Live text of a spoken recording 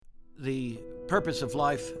the purpose of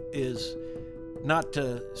life is not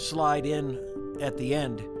to slide in at the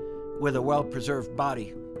end with a well-preserved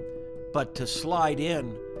body, but to slide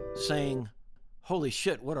in saying, holy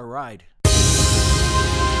shit, what a ride.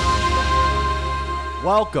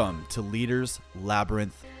 Welcome to Leaders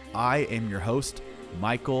Labyrinth. I am your host,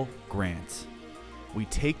 Michael Grant. We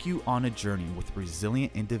take you on a journey with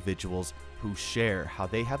resilient individuals who share how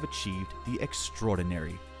they have achieved the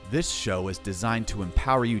extraordinary. This show is designed to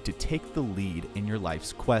empower you to take the lead in your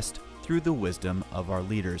life's quest through the wisdom of our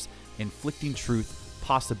leaders, inflicting truth,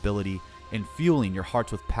 possibility, and fueling your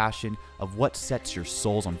hearts with passion of what sets your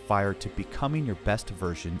souls on fire to becoming your best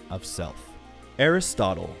version of self.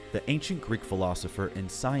 Aristotle, the ancient Greek philosopher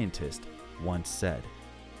and scientist, once said,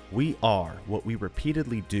 "We are what we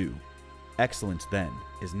repeatedly do. Excellence, then,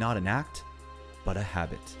 is not an act, but a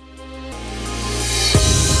habit."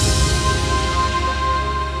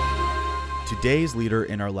 Today's leader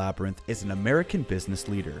in our labyrinth is an American business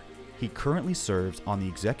leader. He currently serves on the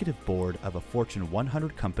executive board of a Fortune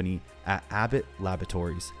 100 company at Abbott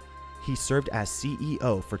Laboratories. He served as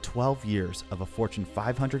CEO for 12 years of a Fortune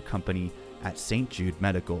 500 company at St. Jude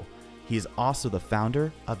Medical. He is also the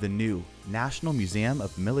founder of the new National Museum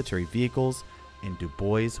of Military Vehicles in Du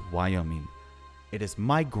Bois, Wyoming. It is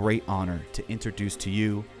my great honor to introduce to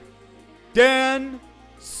you Dan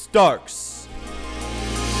Starks.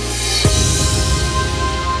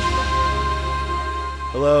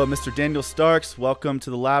 Hello, Mr. Daniel Starks. Welcome to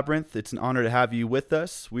the Labyrinth. It's an honor to have you with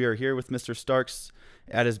us. We are here with Mr. Starks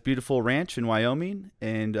at his beautiful ranch in Wyoming.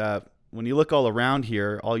 And when you look all around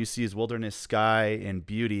here, all you see is wilderness, sky, and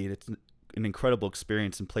beauty. It's an incredible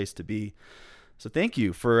experience and place to be. So thank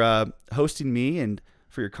you for hosting me and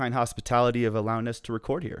for your kind hospitality of allowing us to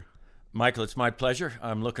record here. Michael, it's my pleasure.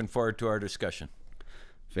 I'm looking forward to our discussion.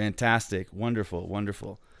 Fantastic. Wonderful.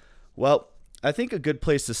 Wonderful. Well, I think a good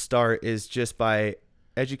place to start is just by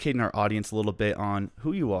educating our audience a little bit on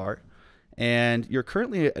who you are. And you're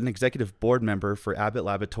currently an executive board member for Abbott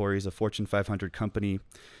Laboratories, a Fortune 500 company.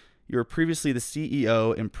 You were previously the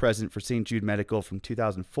CEO and president for St. Jude Medical from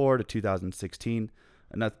 2004 to 2016,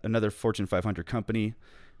 another Fortune 500 company.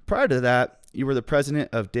 Prior to that, you were the president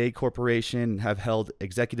of Day Corporation and have held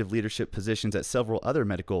executive leadership positions at several other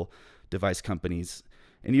medical device companies.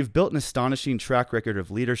 And you've built an astonishing track record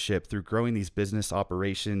of leadership through growing these business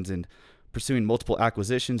operations and pursuing multiple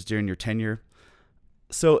acquisitions during your tenure.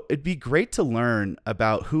 So it'd be great to learn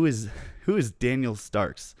about who is Daniel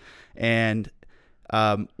Starks, and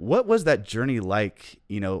what was that journey like,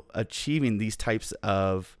 achieving these types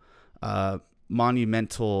of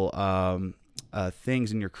monumental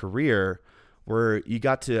things in your career where you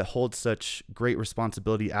got to hold such great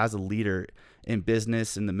responsibility as a leader in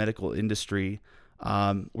business in the medical industry.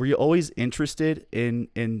 Were you always interested in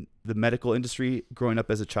the medical industry growing up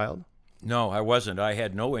as a child? No, I wasn't. I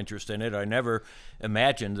had no interest in it. I never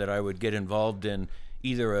imagined that I would get involved in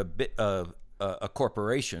either a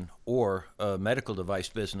corporation or a medical device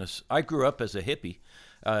business. I grew up as a hippie,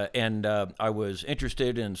 and I was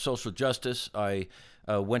interested in social justice. I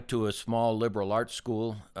went to a small liberal arts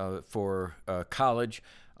school for college.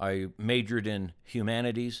 I majored in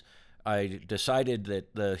humanities. I decided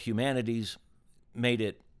that the humanities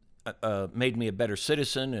made me a better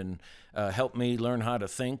citizen and helped me learn how to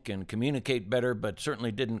think and communicate better, but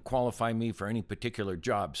certainly didn't qualify me for any particular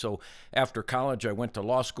job. So after college, I went to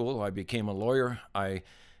law school. I became a lawyer. I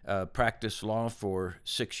practiced law for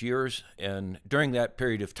 6 years. And during that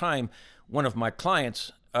period of time, one of my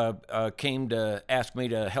clients came to ask me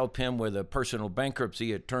to help him with a personal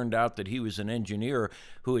bankruptcy. It turned out that he was an engineer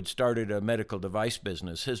who had started a medical device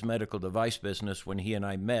business. His medical device business, when he and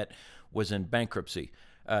I met, was in bankruptcy.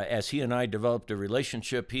 As he and I developed a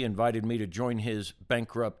relationship, he invited me to join his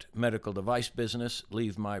bankrupt medical device business,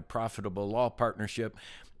 leave my profitable law partnership.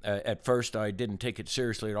 At first, I didn't take it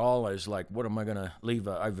seriously at all. I was like, what am I going to leave?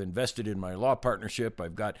 I've invested in my law partnership.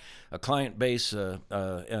 I've got a client base, and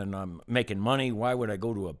I'm making money. Why would I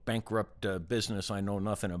go to a bankrupt business I know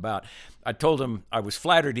nothing about? I told him I was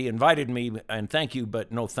flattered he invited me, and thank you,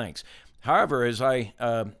 but no thanks. However, as I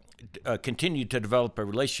continued to develop a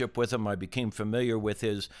relationship with him, I became familiar with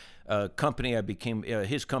his company.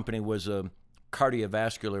 His company was a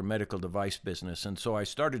cardiovascular medical device business, and so I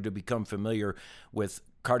started to become familiar with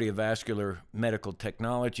cardiovascular medical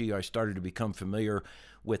technology. I started to become familiar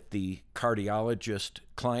with the cardiologist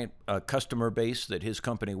customer base that his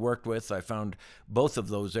company worked with. I found both of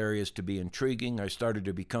those areas to be intriguing. I started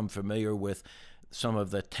to become familiar with some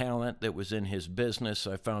of the talent that was in his business.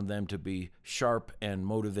 I found them to be sharp and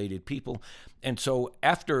motivated people. And so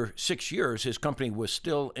after 6 years, his company was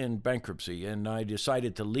still in bankruptcy, and I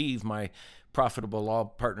decided to leave my profitable law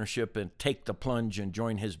partnership and take the plunge and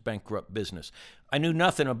join his bankrupt business. I knew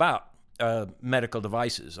nothing about medical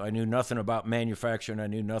devices. I knew nothing about manufacturing. I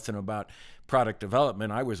knew nothing about product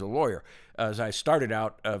development. I was a lawyer. As I started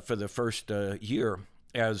out for the first year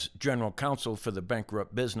as general counsel for the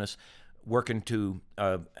bankrupt business, working to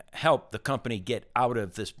help the company get out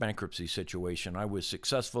of this bankruptcy situation. I was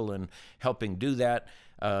successful in helping do that.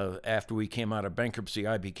 After we came out of bankruptcy,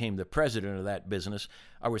 I became the president of that business.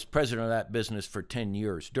 I was president of that business for 10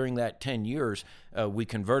 years. During that 10 years, we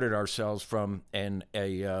converted ourselves from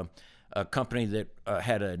a company that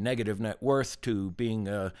had a negative net worth to being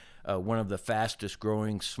one of the fastest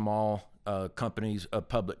growing small companies,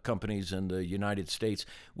 public companies in the United States.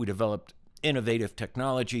 We developed innovative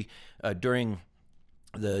technology. During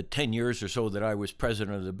the 10 years or so that I was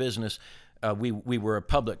president of the business, we were a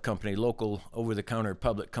public company, local over-the-counter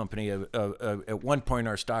public company. At one point,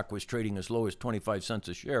 our stock was trading as low as 25 cents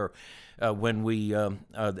a share. When we, in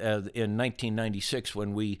 1996,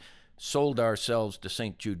 when we sold ourselves to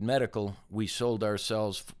St. Jude Medical, we sold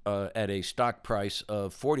ourselves at a stock price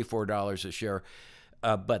of $44 a share.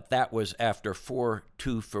 But that was after 4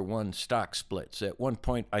 2-for-1 stock splits. At one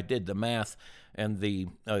point, I did the math, and the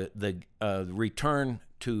return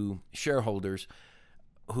to shareholders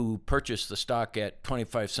who purchased the stock at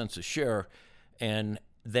 25 cents a share and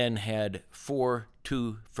then had 4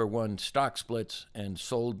 2-for-1 stock splits and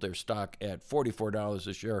sold their stock at $44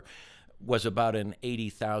 a share was about an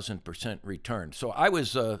 80,000% return. So I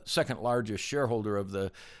was the second largest shareholder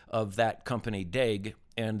of that company, DAIG,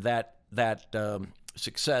 and that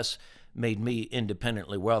success made me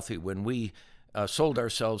independently wealthy. When we sold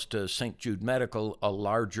ourselves to St. Jude Medical, a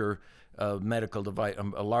larger medical device,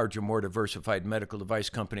 a larger, more diversified medical device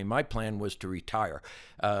company, my plan was to retire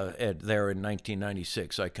there in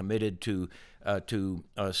 1996. I committed to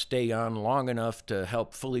stay on long enough to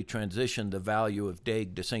help fully transition the value of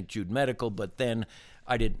DAIG to St. Jude Medical, but then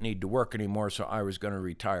I didn't need to work anymore, so I was going to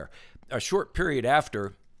retire. A short period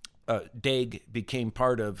after DAIG became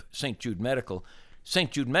part of St. Jude Medical,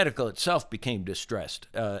 St. Jude Medical itself became distressed,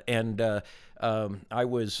 and I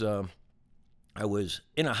was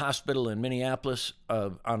in a hospital in Minneapolis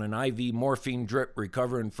on an IV morphine drip,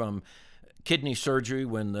 recovering from kidney surgery,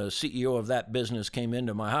 when the CEO of that business came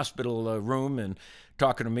into my hospital room and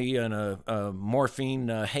talking to me in a morphine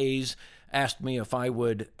haze, asked me if I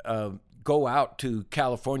would go out to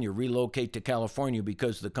California, relocate to California,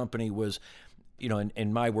 because the company was,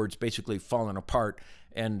 in my words, basically falling apart,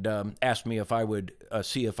 and asked me if I would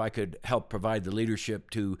see if I could help provide the leadership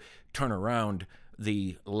to turn around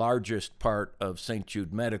the largest part of St.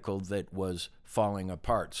 Jude Medical that was falling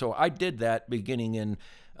apart. So I did that beginning in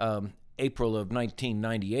April of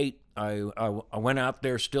 1998. I went out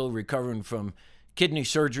there still recovering from kidney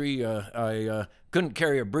surgery. I couldn't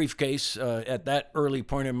carry a briefcase at that early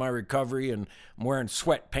point in my recovery, and I'm wearing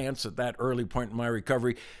sweatpants at that early point in my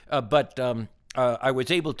recovery. But I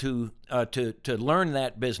was able to learn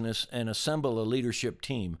that business and assemble a leadership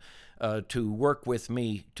team to work with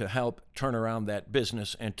me to help turn around that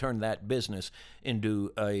business and turn that business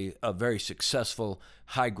into a very successful,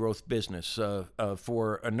 high-growth business.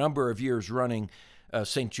 For a number of years running,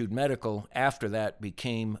 St. Jude Medical, after that,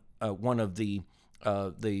 became one of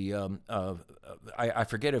I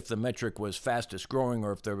forget if the metric was fastest growing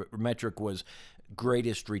or if the metric was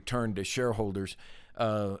greatest return to shareholders,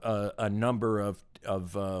 a number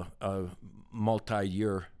of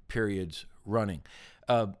multi-year periods running.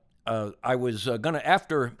 I was going to,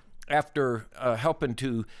 after helping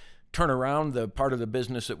to turn around the part of the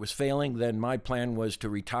business that was failing, then my plan was to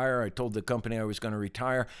retire. I told the company I was going to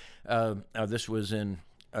retire. This was in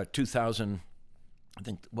 2000. I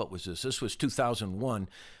think, what was this? This was 2001.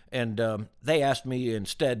 And they asked me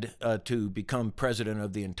instead to become president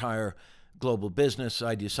of the entire global business.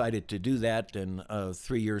 I decided to do that, and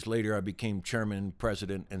 3 years later, I became chairman,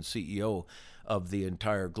 president, and CEO of the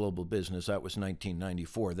entire global business. That was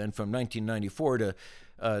 1994. Then from 1994 to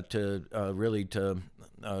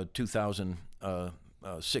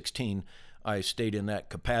 2016, I stayed in that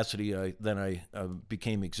capacity. Then I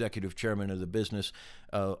became executive chairman of the business,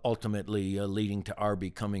 ultimately leading to our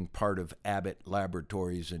becoming part of Abbott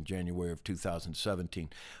Laboratories in January of 2017.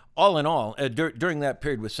 All in all, during that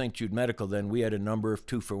period with St. Jude Medical, then we had a number of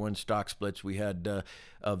 2-for-1 stock splits. We had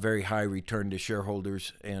a very high return to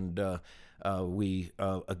shareholders, and we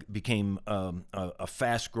became a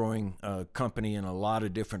fast-growing company in a lot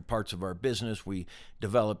of different parts of our business. We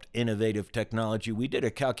developed innovative technology. We did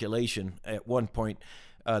a calculation at one point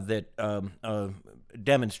that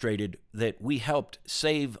demonstrated that we helped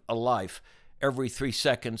save a life every 3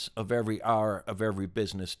 seconds of every hour of every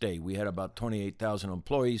business day. We had about 28,000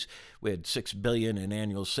 employees. We had $6 billion in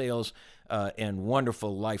annual sales, and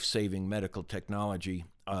wonderful life-saving medical technology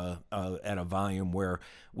at a volume where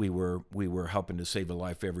we were helping to save a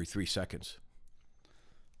life every 3 seconds.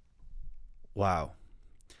 Wow.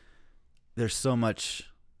 There's so much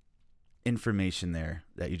information there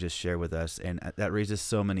that you just shared with us, and that raises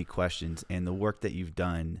so many questions. And the work that you've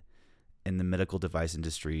done in the medical device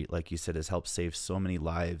industry, like you said, has helped save so many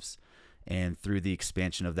lives. And through the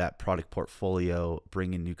expansion of that product portfolio,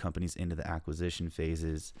 bringing new companies into the acquisition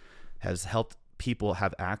phases, has helped people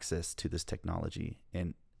have access to this technology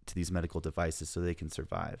and to these medical devices so they can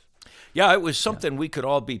survive. Yeah, it was something we could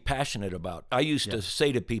all be passionate about. I used to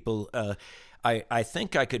say to people, I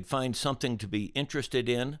think I could find something to be interested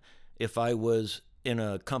in if I was in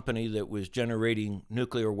a company that was generating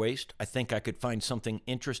nuclear waste. I think I could find something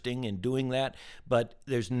interesting in doing that, but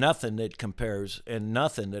there's nothing that compares and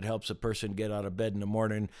nothing that helps a person get out of bed in the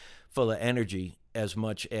morning full of energy as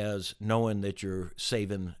much as knowing that you're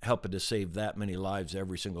helping to save that many lives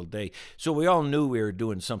every single day. So we all knew we were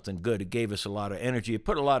doing something good. It gave us a lot of energy. It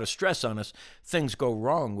put a lot of stress on us. Things go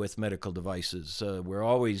wrong with medical devices. We're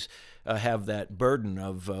always have that burden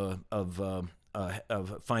of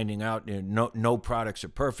finding out no products are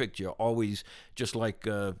perfect. You always, just like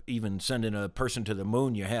even sending a person to the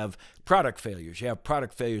moon, you have product failures. You have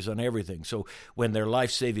product failures on everything. So when they're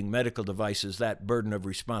life-saving medical devices, that burden of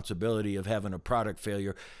responsibility of having a product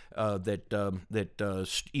failure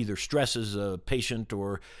that either stresses a patient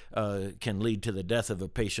or can lead to the death of a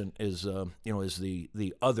patient is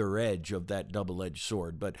the other edge of that double-edged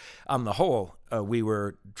sword. But on the whole, we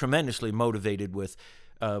were tremendously motivated with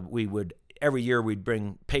every year we'd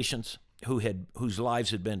bring patients whose lives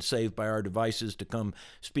had been saved by our devices to come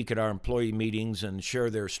speak at our employee meetings and share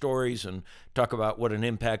their stories and talk about what an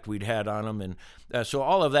impact we'd had on them. And so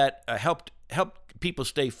all of that helped people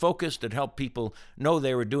stay focused. It helped people know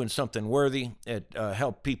they were doing something worthy. It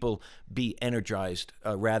helped people be energized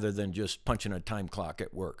rather than just punching a time clock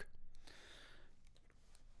at work.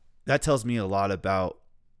 That tells me a lot about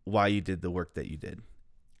why you did the work that you did.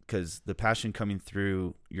 Because the passion coming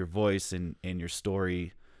through your voice and your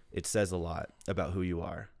story, it says a lot about who you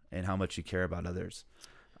are and how much you care about others.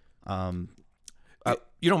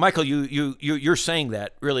 Michael, you're saying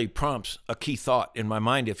that really prompts a key thought in my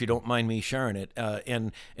mind, if you don't mind me sharing it.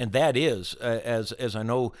 And that is, as I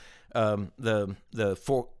know, the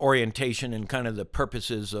orientation and kind of the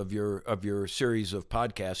purposes of your series of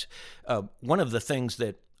podcasts. One of the things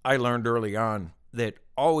that I learned early on that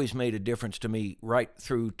always made a difference to me right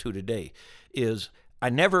through to today is I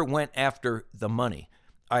never went after the money.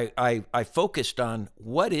 I focused on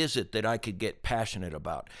what is it that I could get passionate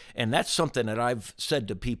about. And that's something that I've said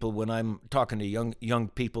to people when I'm talking to young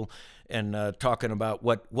people and talking about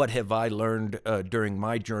what have I learned during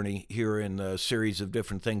my journey here in the series of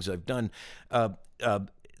different things I've done. If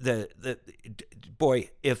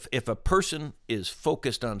a person is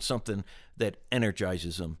focused on something that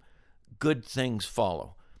energizes them, good things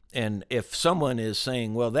follow. And if someone is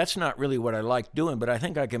saying, well, that's not really what I like doing, but I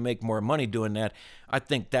think I can make more money doing that, I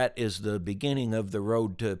think that is the beginning of the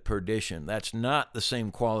road to perdition. That's not the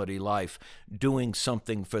same quality life doing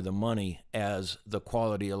something for the money as the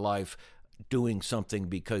quality of life doing something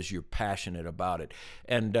because you're passionate about it.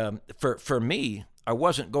 And for me, I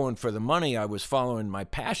wasn't going for the money. I was following my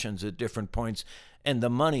passions at different points, and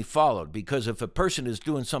the money followed. Because if a person is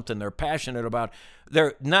doing something they're passionate about,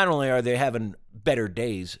 they're not only are they having better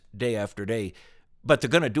days day after day, but they're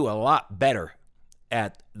going to do a lot better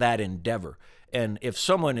at that endeavor. And if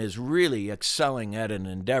someone is really excelling at an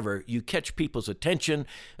endeavor, you catch people's attention.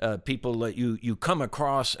 People that you come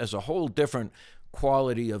across as a whole different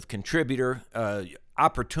quality of contributor.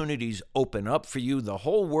 Opportunities open up for you. The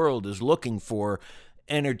whole world is looking for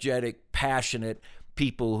energetic, passionate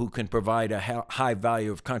people who can provide a high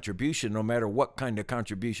value of contribution, no matter what kind of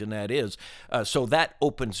contribution that is. So that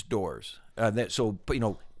opens doors.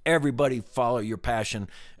 Everybody follow your passion.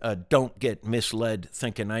 Don't get misled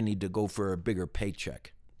thinking I need to go for a bigger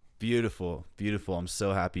paycheck. Beautiful, beautiful. I'm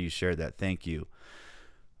so happy you shared that. Thank you.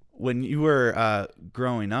 When you were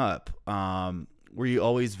growing up, were you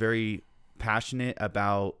always very passionate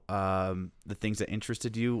about the things that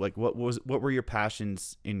interested you? Like, what were your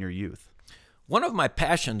passions in your youth? One of my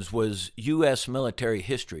passions was U.S. military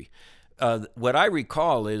history. What I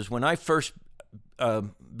recall is when I first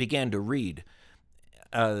began to read,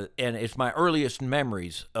 and it's my earliest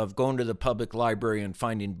memories of going to the public library and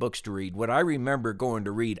finding books to read. What I remember going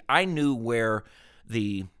to read, I knew where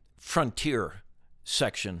the frontier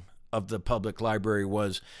section of the public library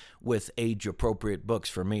was with age-appropriate books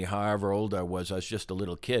for me. However old I was just a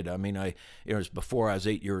little kid. I mean, it was before I was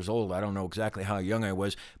 8 years old. I don't know exactly how young I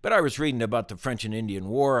was, but I was reading about the French and Indian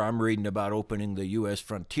War. I'm reading about opening the U.S.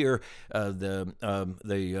 frontier,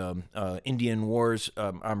 the Indian Wars.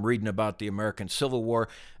 I'm reading about the American Civil War.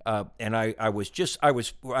 And I was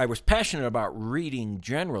passionate about reading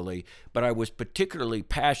generally, but I was particularly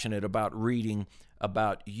passionate about reading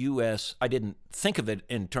about U.S. I didn't think of it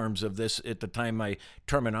in terms of this at the time. My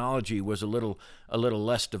terminology was a little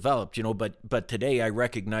less developed, but today I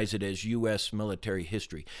recognize it as U.S. military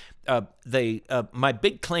history. My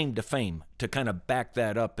big claim to fame, to kind of back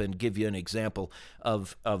that up and give you an example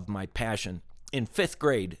of my passion. In 5th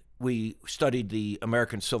grade, we studied the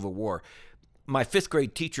American Civil War. My 5th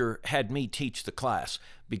grade teacher had me teach the class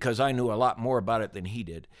because I knew a lot more about it than he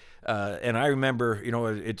did. And I remember,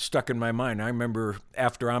 it stuck in my mind. I remember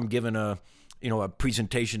after I'm given a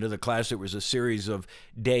presentation to the class, it was a series of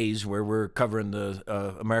days where we're covering the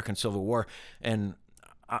American Civil War. And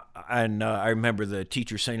I remember the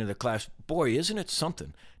teacher saying to the class, "Boy, isn't it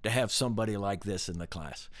something to have somebody like this in the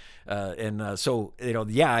class?" So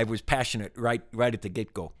I was passionate right at the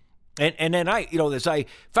get-go. And then as I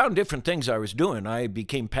found different things I was doing, I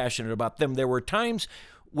became passionate about them. There were times,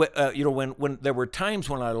 when there were times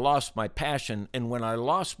when I lost my passion, and when I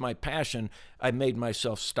lost my passion, I made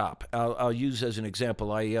myself stop. I'll use as an example.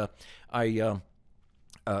 One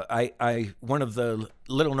of the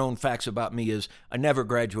little known facts about me is I never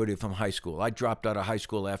graduated from high school. I dropped out of high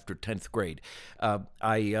school after 10th grade.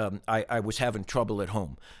 I was having trouble at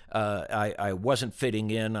home. I wasn't fitting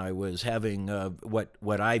in. I was having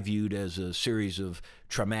what I viewed as a series of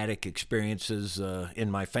traumatic experiences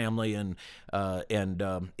in my family and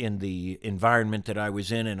in the environment that I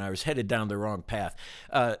was in, and I was headed down the wrong path.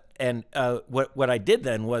 What I did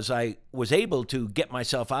then was I was able to get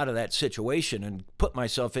myself out of that situation and put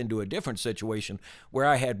myself into a different situation where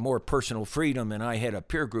I had more personal freedom and I had a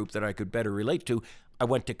peer group that I could better relate to. I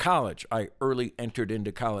went to college. I early entered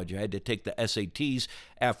into college. I had to take the SATs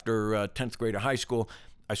after 10th grade of high school.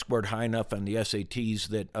 I scored high enough on the SATs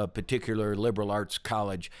that a particular liberal arts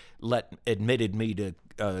college admitted me to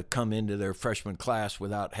come into their freshman class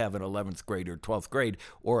without having 11th grade or 12th grade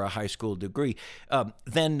or a high school degree.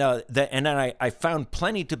 Then I found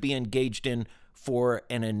plenty to be engaged in for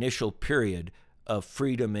an initial period of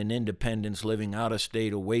freedom and independence, living out of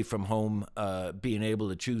state, away from home, being able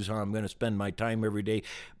to choose how I'm going to spend my time every day.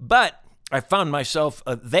 But I found myself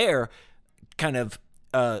there kind of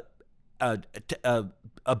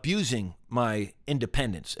abusing my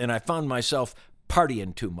independence, and I found myself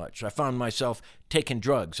partying too much. I found myself taking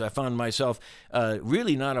drugs. I found myself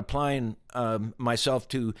really not applying myself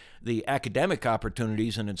to the academic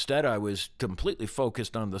opportunities, and instead I was completely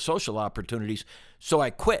focused on the social opportunities. So I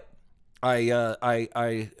quit.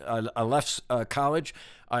 I left college.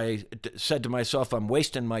 I said to myself, I'm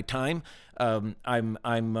wasting my time. I'm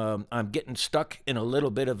getting stuck in a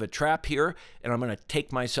little bit of a trap here, and I'm going to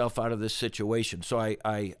take myself out of this situation. So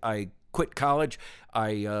I quit college.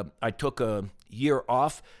 I took a year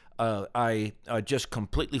off. I just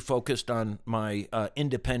completely focused on my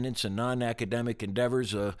independence and non-academic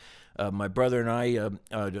endeavors. My brother and I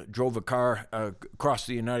drove a car across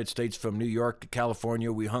the United States from New York to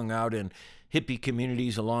California. We hung out in hippie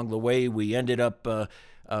communities along the way. We ended up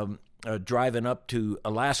driving up to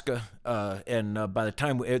Alaska, and by the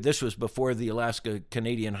time this was before the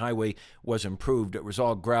Alaska-Canadian Highway was improved. It was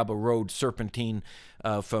all gravel road, serpentine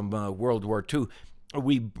from World War II.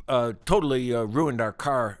 We totally ruined our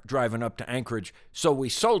car driving up to Anchorage, so we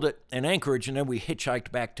sold it in Anchorage, and then we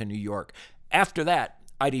hitchhiked back to New York. After that,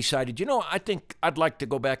 I decided, I think I'd like to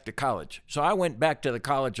go back to college. So I went back to the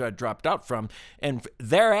college I dropped out from, and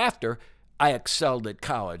thereafter, I excelled at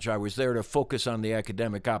college. I was there to focus on the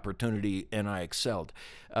academic opportunity, and I excelled.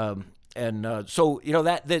 When I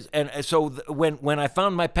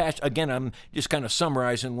found my passion, again, I'm just kind of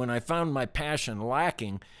summarizing. When I found my passion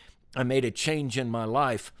lacking, I made a change in my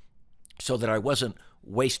life so that I wasn't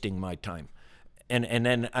wasting my time, and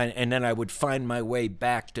then I would find my way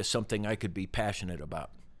back to something I could be passionate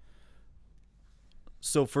about.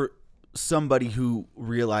 So for somebody who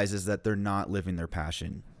realizes that they're not living their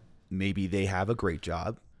passion, maybe they have a great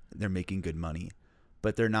job, they're making good money,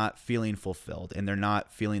 but they're not feeling fulfilled, and they're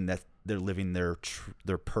not feeling that they're living their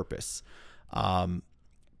purpose.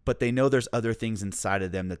 But they know there's other things inside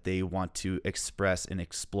of them that they want to express and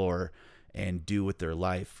explore and do with their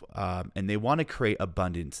life. And they want to create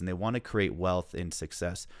abundance, and they want to create wealth and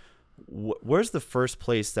success. Where's the first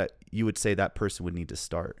place that you would say that person would need to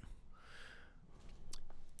start?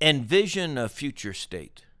 Envision a future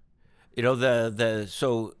state. You know, the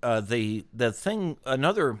thing,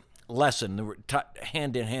 another lesson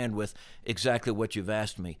hand in hand with exactly what you've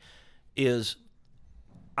asked me is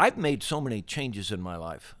I've made so many changes in my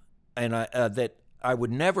life, and that I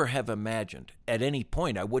would never have imagined at any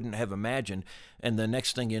point. I wouldn't have imagined, and the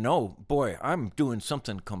next thing you know, boy, I'm doing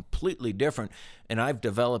something completely different, and I've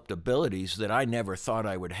developed abilities that I never thought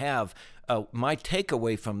I would have. My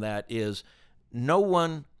takeaway from that is no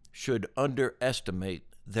one should underestimate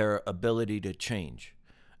their ability to change.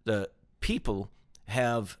 The people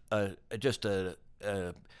have just a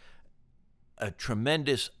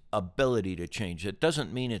tremendous ability to change. It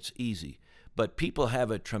doesn't mean it's easy, but people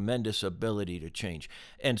have a tremendous ability to change.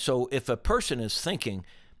 And so if a person is thinking,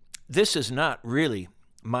 this is not really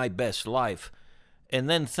my best life, and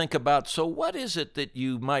then think about, so what is it that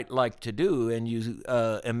you might like to do? And you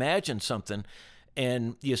imagine something,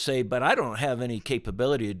 and you say, but I don't have any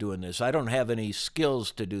capability of doing this. I don't have any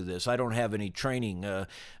skills to do this. I don't have any training. Boy,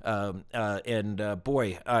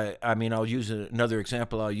 I mean, I'll use another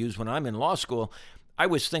example I'll use when I'm in law school. I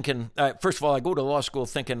was thinking, first of all, I go to law school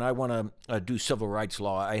thinking I want to do civil rights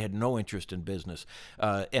law. I had no interest in business,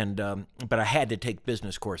 but I had to take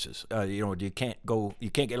business courses. You can't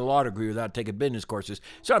get a law degree without taking business courses.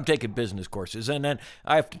 So I'm taking business courses, and then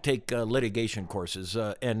I have to take litigation courses.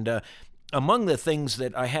 Among the things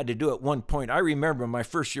that I had to do at one point, I remember my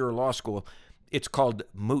first year of law school. It's called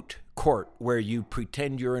moot court, where you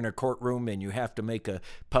pretend you're in a courtroom and you have to make a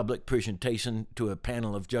public presentation to a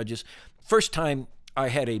panel of judges. First time I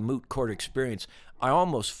had a moot court experience, I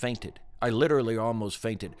almost fainted. I literally almost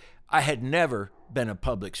fainted. I had never been a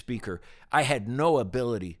public speaker. I had no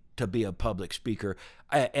ability to be a public speaker.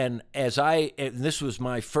 And this was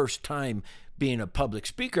my first time being a public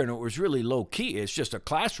speaker, and it was really low key. It's just a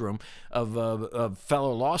classroom of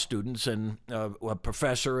fellow law students and a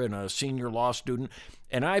professor and a senior law student.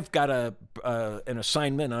 And I've got an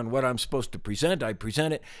assignment on what I'm supposed to present. I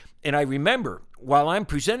present it, and I remember while I'm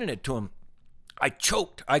presenting it to them, I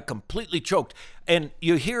choked. I completely choked. And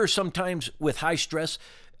you hear sometimes with high stress,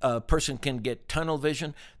 a person can get tunnel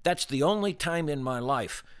vision. That's the only time in my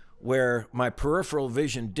life where my peripheral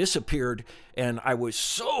vision disappeared, and I was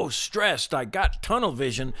so stressed. I got tunnel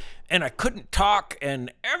vision, and I couldn't talk,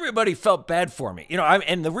 and everybody felt bad for me.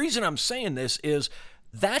 And the reason I'm saying this is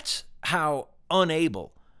that's how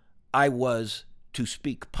unable I was to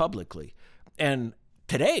speak publicly. And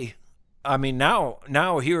today, I mean,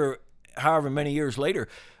 now here, however many years later,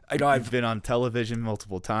 I've been on television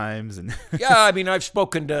multiple times, and yeah, I mean, I've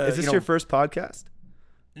spoken to. Is this your first podcast?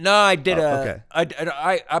 No, I did okay.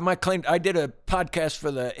 I claimed I did a podcast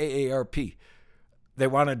for the AARP. They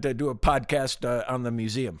wanted to do a podcast on the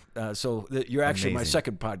museum, so you're actually my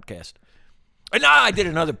second podcast. And I did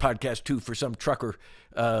another podcast too for some trucker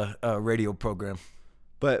radio program.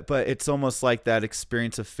 But it's almost like that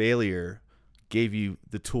experience of failure gave you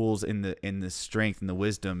the tools and the strength and the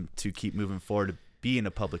wisdom to keep moving forward, to be in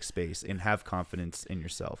a public space and have confidence in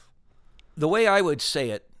yourself. The way I would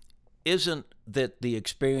say it isn't that the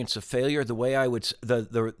experience of failure. The way I would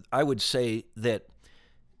I would say that,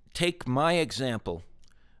 take my example,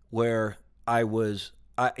 where I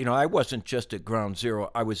wasn't just at ground zero.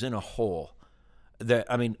 I was in a hole.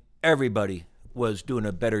 Everybody was doing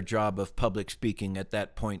a better job of public speaking at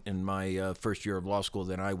that point in my first year of law school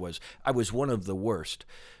than I was. I was one of the worst.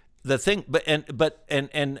 The thing,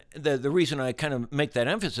 the reason I kind of make that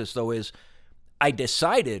emphasis though is I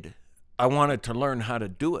decided I wanted to learn how to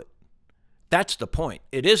do it. That's the point.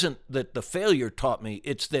 It isn't that the failure taught me.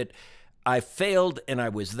 It's that I failed and I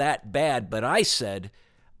was that bad, but I said,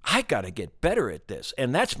 I got to get better at this.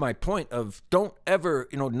 And that's my point of don't ever,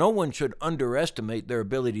 no one should underestimate their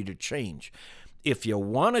ability to change. If you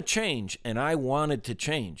want to change, and I wanted to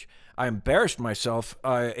change, I embarrassed myself,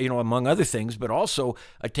 among other things, but also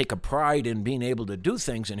I take a pride in being able to do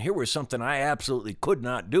things. And here was something I absolutely could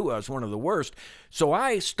not do. I was one of the worst. So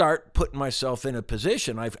I start putting myself in a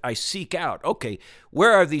position. I seek out, okay,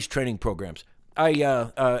 where are these training programs?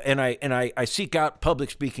 I seek out public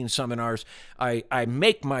speaking seminars. I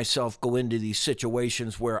make myself go into these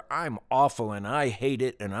situations where I'm awful and I hate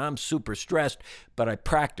it and I'm super stressed, but I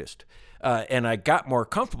practiced. And I got more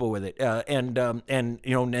comfortable with it, and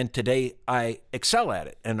today I excel at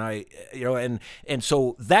it, and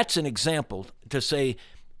so that's an example to say,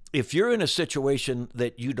 if you're in a situation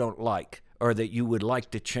that you don't like or that you would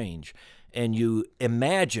like to change, and you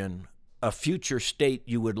imagine a future state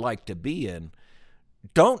you would like to be in,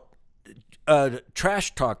 don't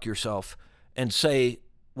trash talk yourself and say,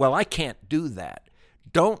 well, I can't do that.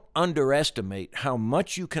 don't underestimate how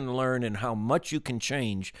much you can learn and how much you can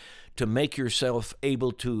change to make yourself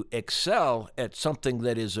able to excel at something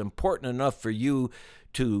that is important enough for you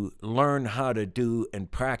to learn how to do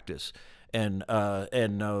and practice. And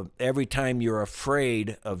every time you're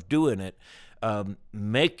afraid of doing it,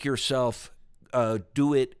 make yourself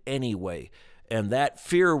do it anyway, and that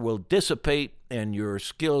fear will dissipate, and your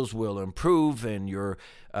skills will improve, and you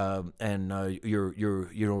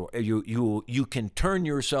can turn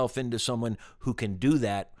yourself into someone who can do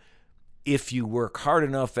that if you work hard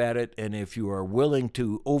enough at it, and if you are willing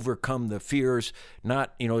to overcome the fears,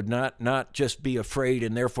 not just be afraid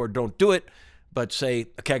and therefore don't do it, but say,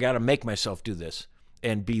 okay, I got to make myself do this,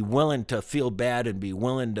 and be willing to feel bad, and be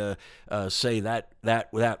willing to say that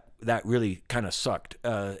really kind of sucked,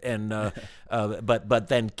 but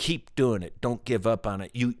then keep doing it. Don't give up on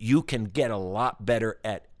it. You can get a lot better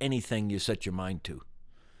at anything you set your mind to.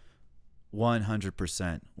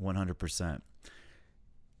 100%.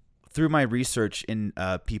 Through my research in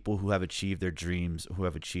people who have achieved their dreams, who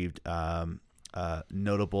have achieved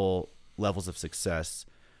notable levels of success,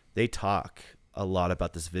 they talk a lot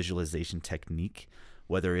about this visualization technique,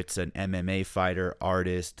 whether it's an MMA fighter,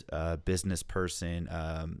 artist, business person,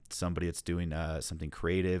 somebody that's doing something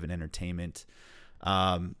creative and entertainment.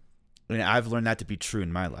 And I've learned that to be true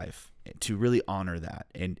in my life, to really honor that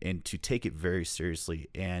and to take it very seriously.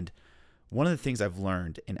 And one of the things I've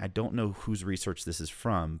learned, and I don't know whose research this is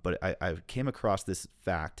from, but I came across this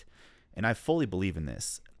fact, and I fully believe in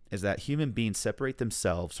this, is that human beings separate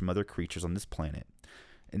themselves from other creatures on this planet.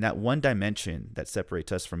 And that one dimension that separates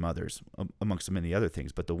us from others, amongst many other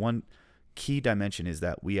things, but the one key dimension is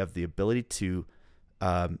that we have the ability to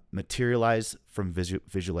materialize from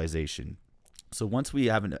visualization. So once we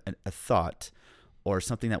have a thought or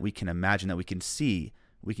something that we can imagine, that we can see,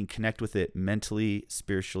 we can connect with it mentally,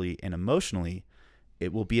 spiritually, and emotionally.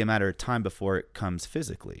 It will be a matter of time before it comes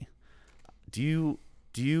physically. Do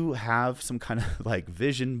you have some kind of like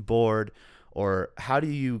vision board, or how do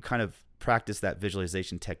you kind of practice that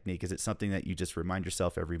visualization technique? Is it something that you just remind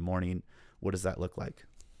yourself every morning? What does that look like?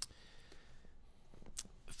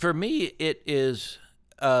 For me, it is,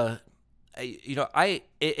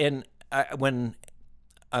 when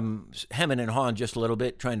I'm hemming and hawing just a little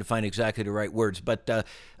bit, trying to find exactly the right words, but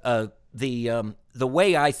the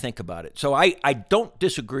way I think about it. So I don't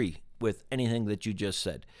disagree with anything that you just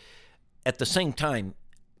said. At the same time,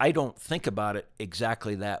 I don't think about it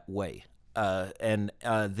exactly that way.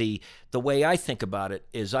 The way I think about it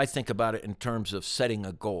is I think about it in terms of setting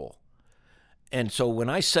a goal. And so when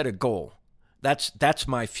I set a goal, that's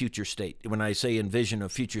my future state. When I say envision a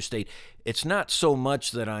future state, it's not so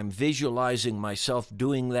much that I'm visualizing myself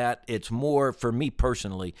doing that. It's more, for me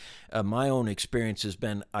personally, my own experience has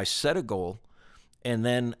been I set a goal, and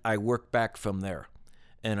then I work back from there.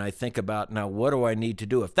 And I think about, now, what do I need to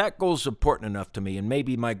do? If that goal is important enough to me, and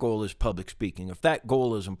maybe my goal is public speaking, if that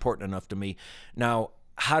goal is important enough to me, now,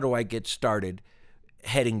 how do I get started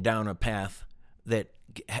heading down a path that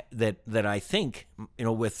I think,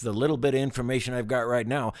 with the little bit of information I've got right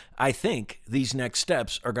now, I think these next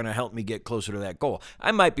steps are going to help me get closer to that goal.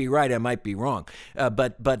 I might be right, I might be wrong,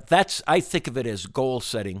 but I think of it as goal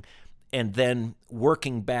setting, and then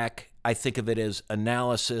working back, I think of it as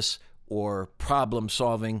analysis or problem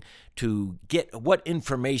solving to get what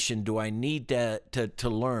information do I need to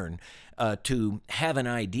learn to have an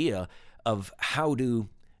idea of how to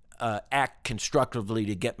act constructively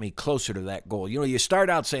to get me closer to that goal. You start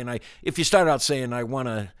out saying I want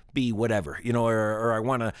to be whatever, or I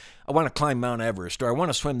want to climb Mount Everest, or I want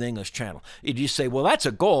to swim the English Channel. You say, well, that's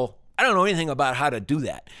a goal. I don't know anything about how to do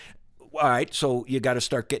that. All right, so you got to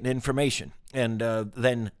start getting information, and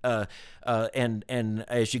then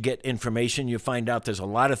as you get information, you find out there's a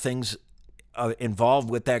lot of things involved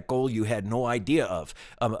with that goal you had no idea of.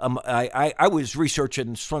 I was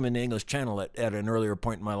researching swimming the English Channel at an earlier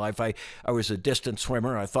point in my life. I was a distance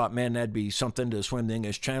swimmer. I thought, man, that'd be something to swim the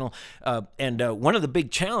English Channel. And one of the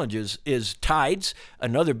big challenges is tides.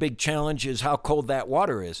 Another big challenge is how cold that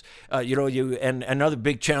water is. And another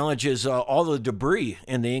big challenge is all the debris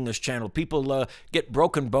in the English Channel. People get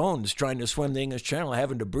broken bones trying to swim the English Channel,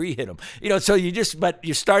 having debris hit them. So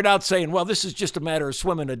you start out saying, well, this is just a matter of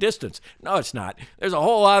swimming a distance. No, it's not. There's a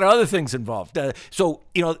whole lot of other things involved. I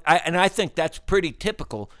think that's pretty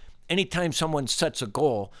typical. Anytime someone sets a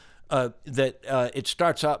goal, that it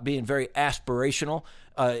starts out being very aspirational.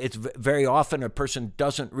 It's very often a person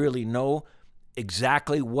doesn't really know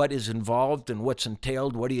exactly what is involved and what's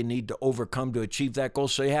entailed. What do you need to overcome to achieve that goal?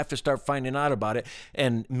 So you have to start finding out about it.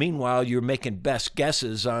 And meanwhile, you're making best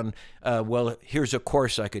guesses on, well, here's a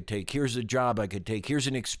course I could take. Here's a job I could take. Here's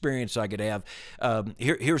an experience I could have.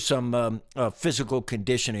 Here's some physical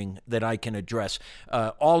conditioning that I can address.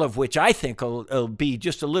 All of which I think will be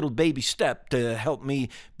just a little baby step to help me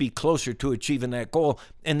be closer to achieving that goal.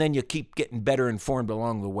 And then you keep getting better informed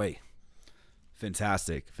along the way.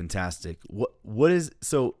 Fantastic. What is,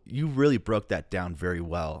 so you really broke that down very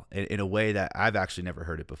well in a way that I've actually never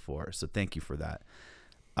heard it before. So thank you for that.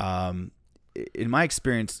 In my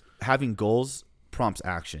experience, having goals prompts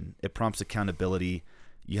action. It prompts accountability.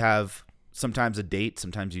 You have sometimes a date,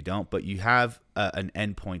 sometimes you don't, but you have an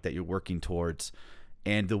endpoint that you're working towards.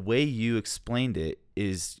 And the way you explained it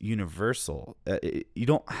is universal. You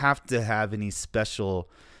don't have to have any special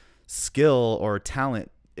skill or talent.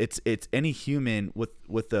 It's any human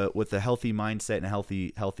with a healthy mindset and a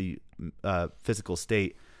healthy physical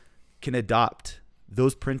state can adopt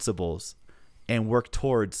those principles and work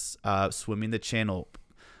towards swimming the channel,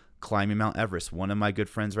 climbing Mount Everest. One of my good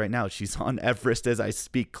friends right now, she's on Everest as I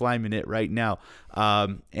speak, climbing it right now.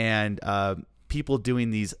 And people doing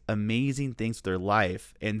these amazing things with their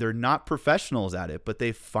life, and they're not professionals at it, but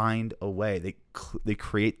they find a way. They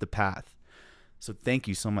create the path. So thank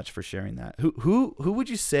you so much for sharing that. Who would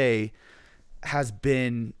you say has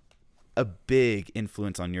been a big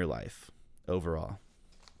influence on your life overall?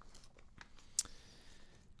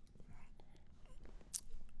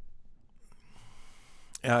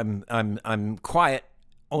 I'm quiet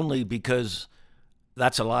only because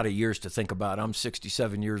that's a lot of years to think about. I'm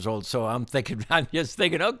 67 years old, so I'm just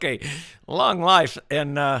thinking, okay, long life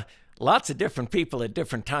and lots of different people at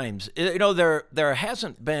different times. You know, there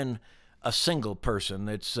hasn't been a single person.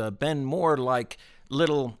 It's been more like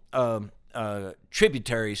little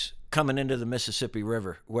tributaries coming into the Mississippi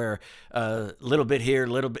River, where a little bit here,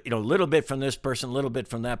 little bit from this person, a little bit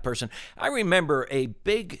from that person. I remember a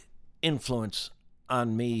big influence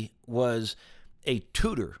on me was a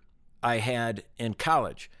tutor I had in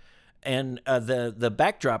college, and the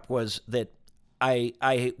backdrop was that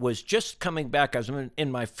I was just coming back. I was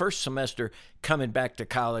in my first semester coming back to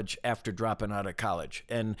college after dropping out of college.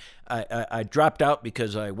 And I dropped out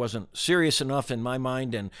because I wasn't serious enough in my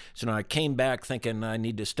mind. And so now I came back thinking I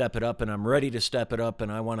need to step it up, and I'm ready to step it up,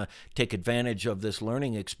 and I want to take advantage of this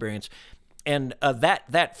learning experience. And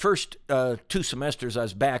that first 2 semesters I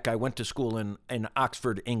was back, I went to school in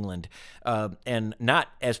Oxford, England, and not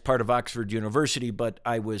as part of Oxford University, but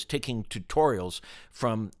I was taking tutorials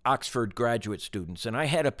from Oxford graduate students. And I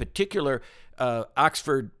had a particular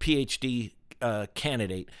Oxford PhD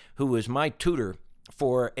candidate who was my tutor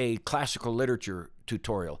for a classical literature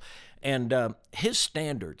tutorial. And his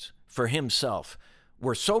standards for himself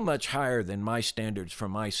were so much higher than my standards for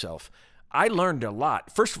myself. I learned a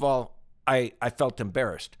lot. First of all, I felt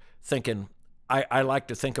embarrassed, thinking I like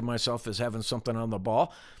to think of myself as having something on the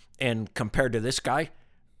ball, and compared to this guy,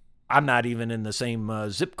 I'm not even in the same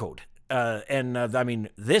zip code. I mean,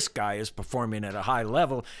 this guy is performing at a high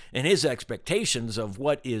level, and his expectations of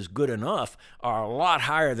what is good enough are a lot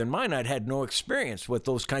higher than mine. I'd had no experience with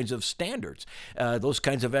those kinds of standards, those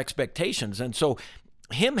kinds of expectations. And so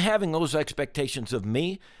him having those expectations of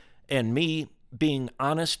me, and me being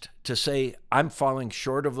honest to say I'm falling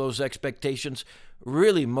short of those expectations,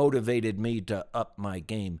 really motivated me to up my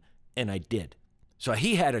game, and I did. So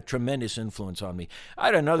he had a tremendous influence on me. I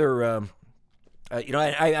had another,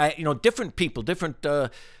 different people, different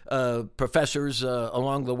professors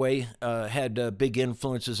along the way had big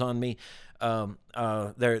influences on me. A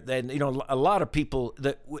lot of people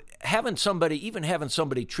that having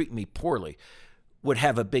somebody treat me poorly would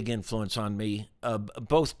have a big influence on me,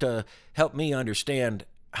 both to help me understand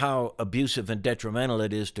how abusive and detrimental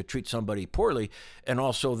it is to treat somebody poorly, and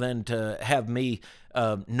also then to have me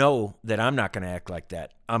know that I'm not going to act like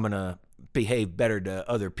that. I'm going to behave better to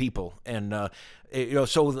other people. And,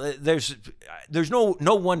 so there's no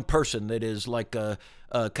one person that is like a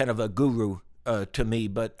kind of a guru to me,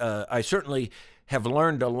 but I certainly have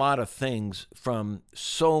learned a lot of things from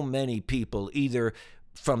so many people, either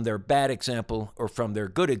from their bad example or from their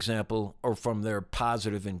good example or from their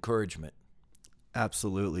positive encouragement.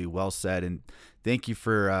 Absolutely. Well said. And thank you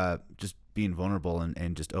for just being vulnerable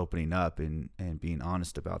and just opening up and being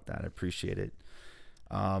honest about that. I appreciate it.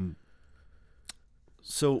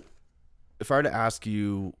 So if I were to ask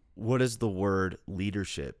you, what does the word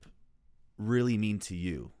leadership really mean to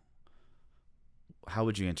you? How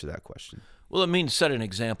would you answer that question? Well, it means set an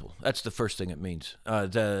example. That's the first thing it means.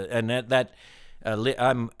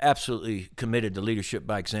 I'm absolutely committed to leadership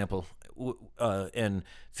by example, and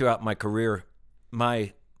throughout my career,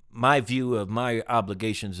 my view of my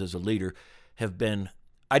obligations as a leader have been,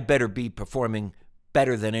 I'd better be performing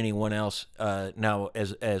better than anyone else now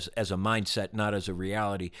as a mindset, not as a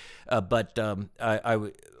reality. But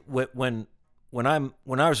when I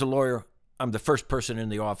was a lawyer, I'm the first person in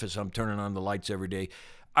the office. I'm turning on the lights every day.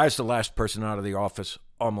 I was the last person out of the office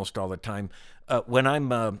almost all the time. When I'm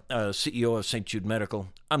CEO of St. Jude Medical,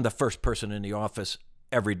 I'm the first person in the office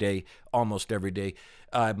every day, almost every day.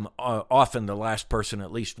 I'm often the last person,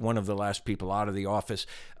 at least one of the last people out of the office.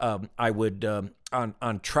 I would,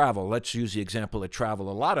 on travel, let's use the example of travel.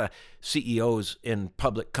 A lot of CEOs in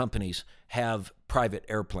public companies have private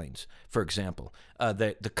airplanes, for example.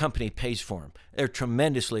 The company pays for them. They're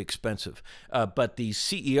tremendously expensive. But these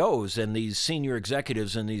CEOs and these senior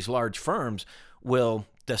executives in these large firms will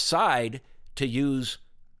decide to use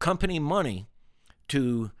company money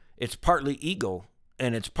to, it's partly ego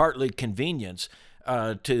and it's partly convenience,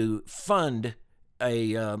 to fund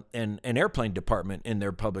an airplane department in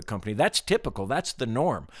their public company. That's typical. That's the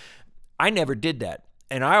norm. I never did that,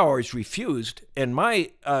 and I always refused. And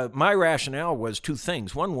my rationale was two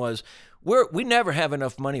things. One was we never have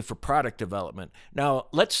enough money for product development. Now,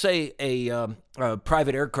 let's say a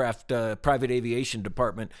private aircraft, private aviation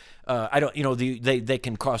department. I don't, they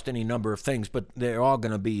can cost any number of things, but they're all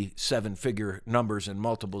going to be seven-figure numbers and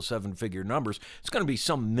multiple seven-figure numbers. It's going to be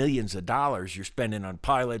some millions of dollars you're spending on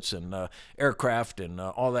pilots and aircraft and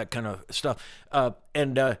all that kind of stuff.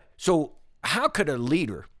 So, how could a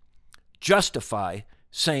leader justify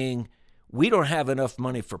saying, we don't have enough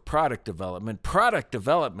money for product development? Product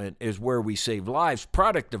development is where we save lives.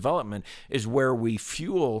 Product development is where we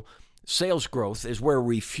fuel sales growth, is where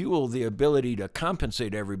we fuel the ability to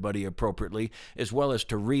compensate everybody appropriately, as well as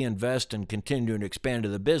to reinvest and continue to expand to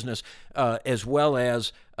the business, as well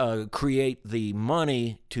as create the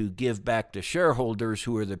money to give back to shareholders,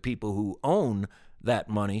 who are the people who own that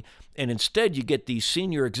money. And instead, you get these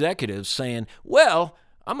senior executives saying, well,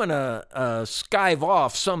 I'm going to skive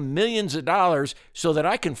off some millions of dollars so that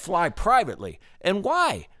I can fly privately. And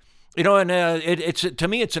why? It's to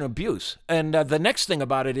me, it's an abuse. And the next thing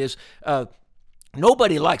about it is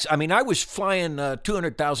nobody likes, I was flying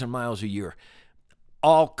 200,000 miles a year,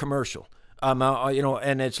 all commercial.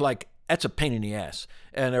 And it's like, that's a pain in the ass.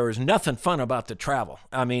 And there was nothing fun about the travel.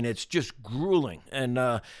 It's just grueling. And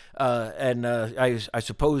I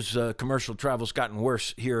suppose commercial travel's gotten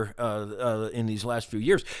worse here in these last few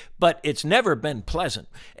years, but it's never been pleasant.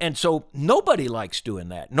 And so nobody likes doing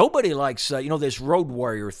that. Nobody likes, this road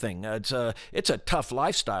warrior thing. It's a tough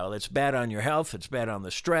lifestyle. It's bad on your health. It's bad on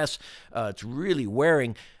the stress. It's really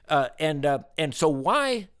wearing. And so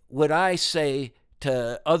why would I say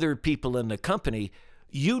to other people in the company,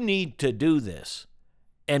 you need to do this,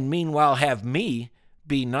 and meanwhile have me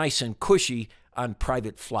be nice and cushy on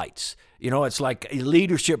private flights? It's like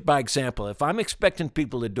leadership by example. If I'm expecting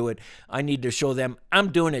people to do it, I need to show them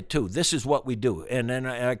I'm doing it too. This is what we do, and then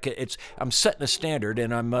I'm setting a standard,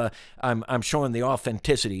 and I'm showing the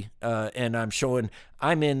authenticity, and I'm showing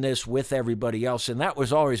I'm in this with everybody else, and that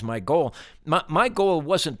was always my goal. My goal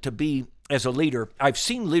wasn't to be as a leader. I've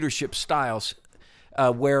seen leadership styles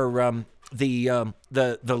where the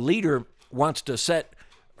leader wants to set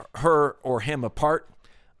her or him apart.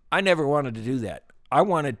 I never wanted to do that. I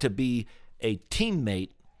wanted to be a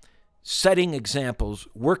teammate, setting examples,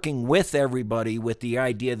 working with everybody with the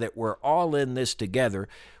idea that we're all in this together.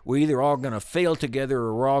 We're either all going to fail together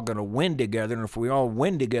or we're all going to win together. And if we all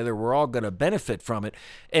win together, we're all going to benefit from it.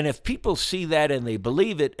 And if people see that and they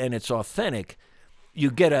believe it and it's authentic, you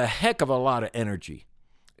get a heck of a lot of energy.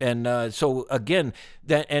 And so again,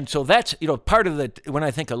 that's part of the, when I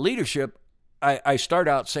think of leadership, I start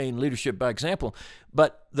out saying leadership by example,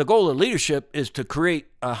 but the goal of leadership is to create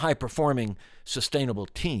a high-performing, sustainable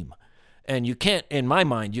team. And you can't, in my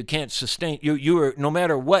mind, you can't sustain, you are, no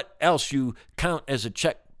matter what else you count as a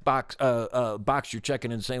check box you're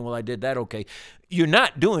checking and saying, well, I did that, okay. You're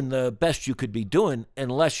not doing the best you could be doing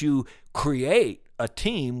unless you create a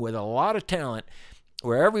team with a lot of talent,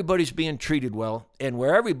 where everybody's being treated well, and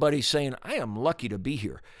where everybody's saying, I am lucky to be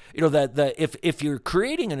here. If you're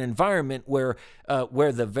creating an environment where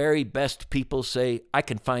the very best people say, I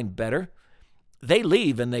can find better, they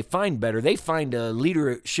leave and they find better. They find a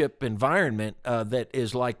leadership environment that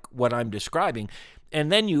is like what I'm describing.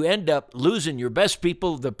 And then you end up losing your best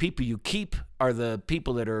people. The people you keep are the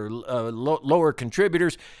people that are lower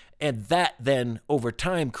contributors. And that then, over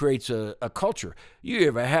time, creates a culture. You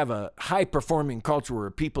ever have a high-performing culture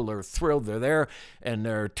where people are thrilled they're there, and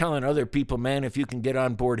they're telling other people, man, if you can get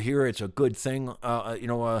on board here, it's a good thing,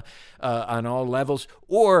 on all levels.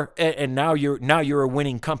 And now you're a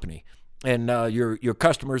winning company. your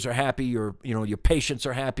customers are happy, your patients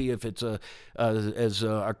are happy. If it's as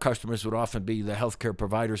our customers would often be the healthcare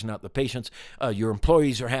providers, not the patients. Your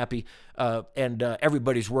employees are happy, and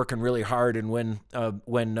everybody's working really hard. And when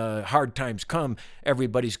hard times come,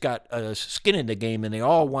 everybody's got skin in the game, and they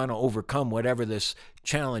all want to overcome whatever this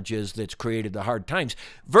challenge is that's created the hard times.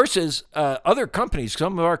 Versus other companies,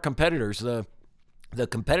 some of our competitors, the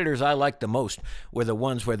competitors I liked the most were the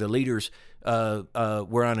ones where the leaders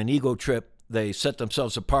were on an ego trip. They set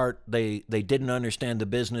themselves apart. They didn't understand the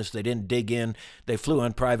business. They didn't dig in. They flew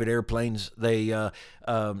on private airplanes. They had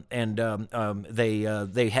a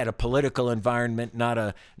political environment, not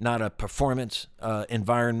a performance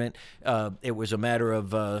environment. It was a matter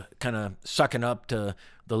of kind of sucking up to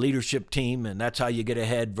the leadership team, and that's how you get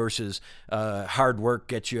ahead. Versus hard work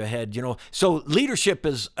gets you ahead. So leadership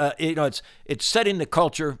is it's setting the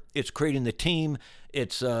culture. It's creating the team.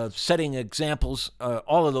 It's setting examples.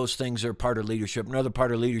 All of those things are part of leadership. Another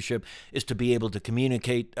part of leadership is to be able to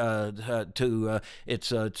communicate. So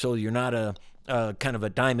you're not a kind of a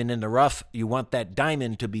diamond in the rough. You want that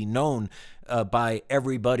diamond to be known by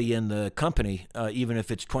everybody in the company, even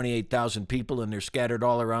if it's 28,000 people and they're scattered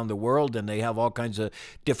all around the world and they have all kinds of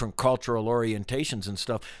different cultural orientations and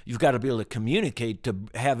stuff. You've got to be able to communicate to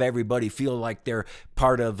have everybody feel like they're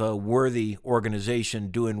part of a worthy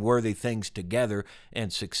organization doing worthy things together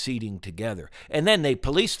and succeeding together. And then they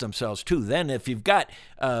police themselves too. Then if you've got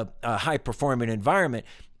a high-performing environment,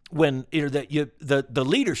 when the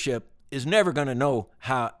leadership is never going to know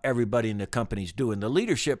how everybody in the company's doing. The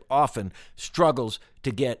leadership often struggles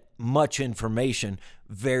to get much information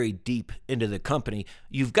very deep into the company.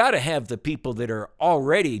 You've got to have the people that are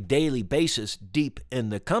already daily basis deep in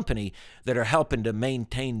the company that are helping to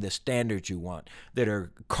maintain the standards you want, that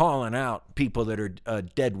are calling out people that are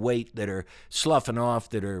dead weight, that are sloughing off,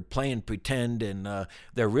 that are playing pretend, and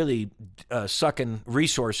they're really sucking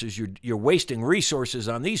resources. You're wasting resources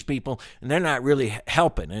on these people, and they're not really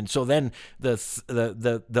helping. And so then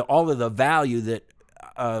the all of the value that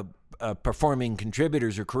performing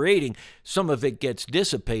contributors are creating, some of it gets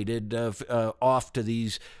dissipated off to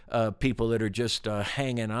these people that are just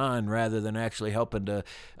hanging on rather than actually helping to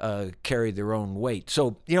carry their own weight.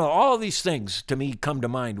 So, all of these things to me come to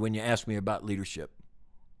mind when you ask me about leadership.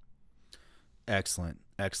 Excellent.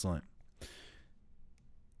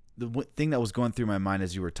 The thing that was going through my mind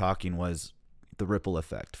as you were talking was the ripple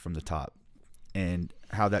effect from the top and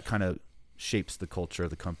how that kind of shapes the culture of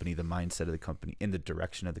the company, the mindset of the company, in the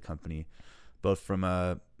direction of the company, both from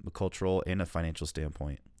a cultural and a financial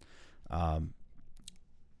standpoint.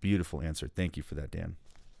 Beautiful answer. Thank you for that, Dan.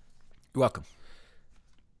 You're welcome.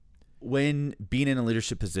 When being in a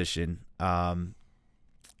leadership position, how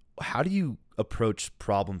do you approach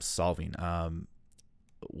problem solving?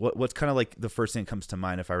 What's kind of like the first thing that comes to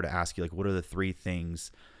mind if I were to ask you, like, what are the three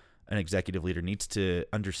things an executive leader needs to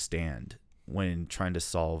understand when trying to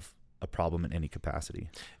solve a problem in any capacity?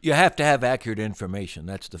 You have to have accurate information.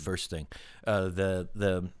 That's the first thing. A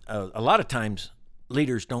lot of times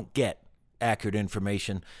leaders don't get accurate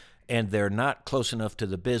information, and they're not close enough to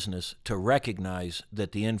the business to recognize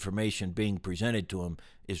that the information being presented to them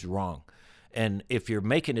is wrong. And if you're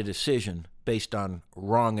making a decision based on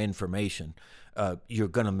wrong information, you're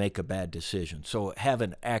going to make a bad decision. So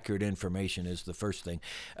having accurate information is the first thing.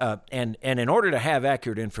 And in order to have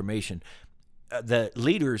accurate information, the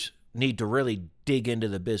leaders need to really dig into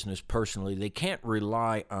the business personally. They can't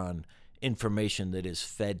rely on information that is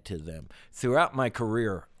fed to them. Throughout my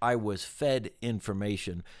career, I was fed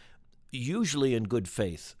information, usually in good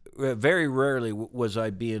faith. Very rarely was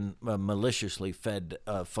I being maliciously fed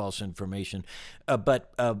false information.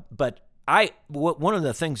 But one of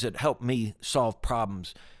the things that helped me solve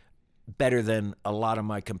problems better than a lot of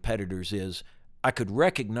my competitors is I could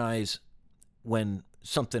recognize when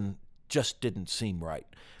something just didn't seem right,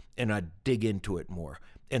 and I'd dig into it more.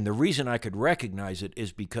 And the reason I could recognize it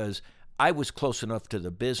is because I was close enough to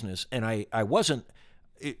the business, and I wasn't,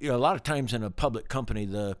 a lot of times in a public company,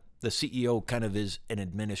 the CEO kind of is an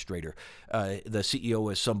administrator. The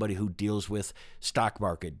CEO is somebody who deals with stock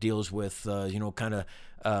market, deals with, kind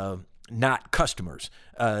of not customers,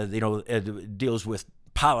 deals with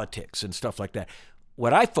politics and stuff like that.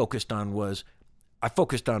 What I focused on was I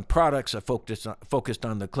focused on products. I focused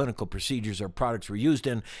on the clinical procedures our products were used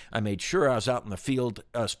in. I made sure I was out in the field,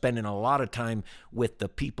 spending a lot of time with the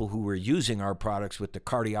people who were using our products, with the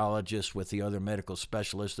cardiologists, with the other medical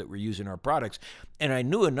specialists that were using our products. And I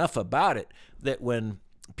knew enough about it that when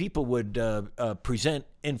people would present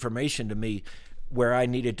information to me where I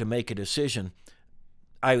needed to make a decision,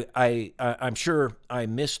 I'm sure I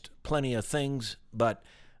missed plenty of things, but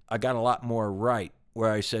I got a lot more right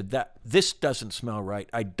where I said that this doesn't smell right.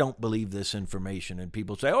 I don't believe this information. And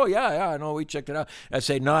people say, oh, yeah, I know, we checked it out. I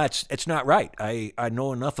say, no, it's not right. I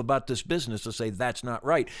know enough about this business to say that's not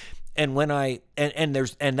right. And when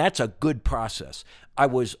and that's a good process. I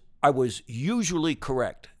was usually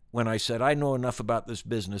correct when I said, I know enough about this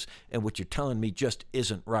business and what you're telling me just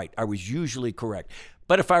isn't right. I was usually correct.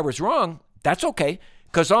 But if I was wrong, that's okay,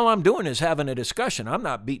 because all I'm doing is having a discussion. I'm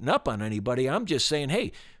not beating up on anybody. I'm just saying,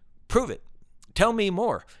 hey, prove it. Tell me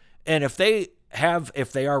more. And if they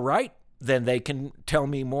are right, then they can tell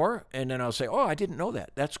me more. And then I'll say, oh, I didn't know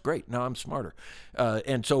that. That's great. Now I'm smarter.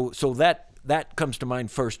 And so that comes to mind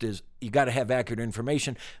first is you got to have accurate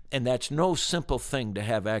information, and that's no simple thing to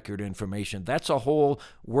have accurate information. That's a whole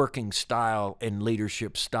working style and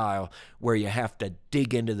leadership style where you have to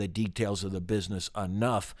dig into the details of the business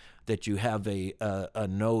enough that you have a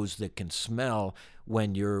nose that can smell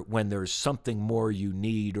when there's something more you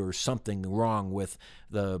need or something wrong with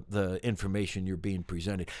the information you're being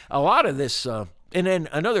presented. A lot of this, and then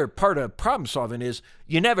another part of problem solving is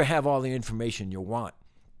you never have all the information you want.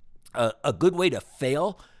 A good way to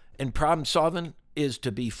fail in problem solving is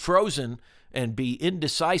to be frozen and be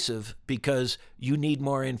indecisive because you need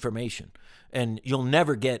more information, and you'll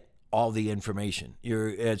never get all the information.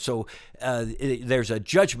 There's a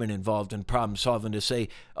judgment involved in problem solving to say,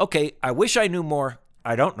 okay, I wish I knew more.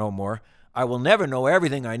 I don't know more. I will never know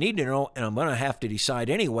everything I need to know, and I'm going to have to decide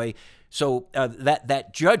anyway. So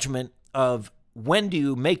that judgment of when do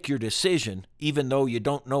you make your decision, even though you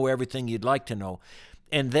don't know everything you'd like to know,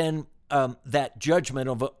 and then that judgment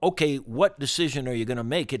of, okay, what decision are you going to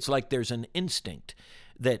make? It's like there's an instinct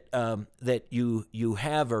that you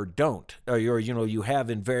have or don't, or you have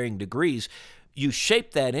in varying degrees. You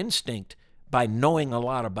shape that instinct by knowing a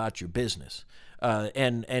lot about your business.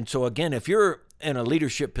 And so again, if you're in a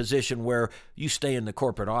leadership position where you stay in the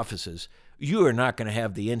corporate offices, you are not going to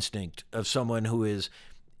have the instinct of someone who is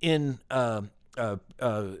in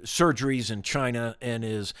surgeries in China and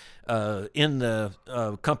is in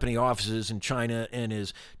the company offices in China and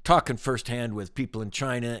is talking firsthand with people in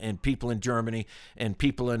China and people in Germany and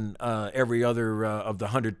people in every other of the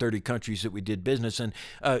 130 countries that we did business in.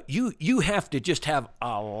 You have to just have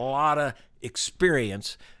a lot of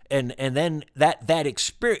experience, and then that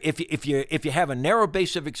experience. If you have a narrow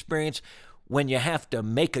base of experience, when you have to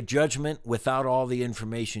make a judgment without all the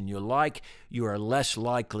information you like, you are less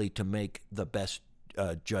likely to make the best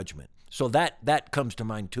judgment. So that comes to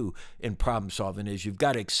mind too in problem solving is you've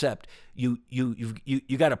got to accept you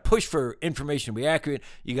got to push for information to be accurate.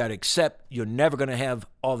 You got to accept you're never going to have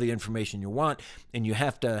all the information you want, and you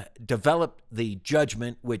have to develop the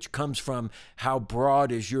judgment, which comes from how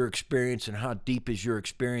broad is your experience and how deep is your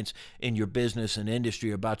experience in your business and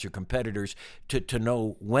industry about your competitors to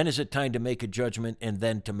know when is it time to make a judgment and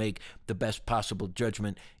then to make the best possible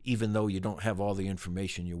judgment, even though you don't have all the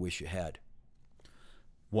information you wish you had.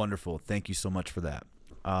 Wonderful. Thank you so much for that.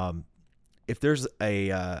 If there's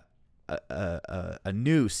a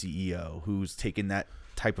new CEO who's taken that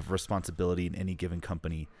type of responsibility in any given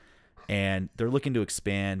company, and they're looking to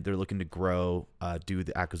expand, they're looking to grow, do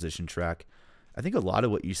the acquisition track, I think a lot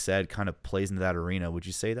of what you said kind of plays into that arena. Would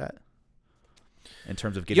you say that? In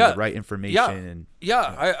terms of getting the right information?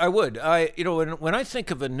 I would. When I think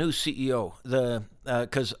of a new CEO,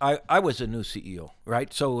 because I was a new CEO,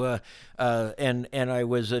 right? So and I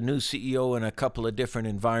was a new CEO in a couple of different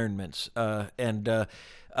environments, and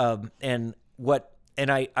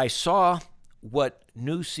I saw what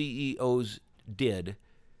new CEOs did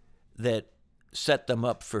that set them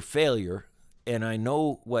up for failure, and I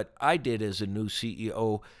know what I did as a new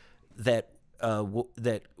CEO that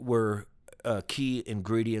were key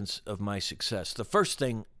ingredients of my success. The first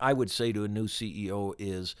thing I would say to a new CEO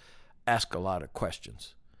is ask a lot of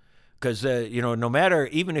questions. Because, no matter,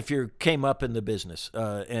 even if you came up in the business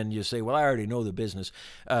and you say, well, I already know the business,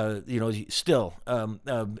 still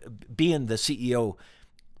being the CEO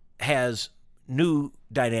has new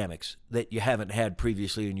dynamics that you haven't had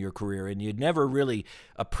previously in your career. And you'd never really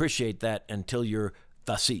appreciate that until you're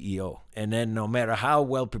the CEO. And then no matter how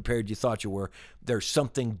well prepared you thought you were, there's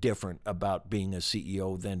something different about being a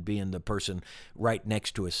CEO than being the person right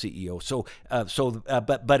next to a CEO.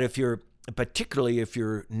 But particularly if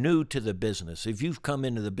you're new to the business, if you've come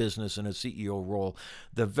into the business in a CEO role,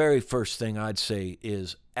 the very first thing I'd say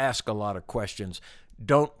is ask a lot of questions.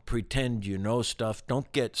 Don't pretend you know stuff.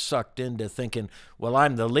 Don't get sucked into thinking, well,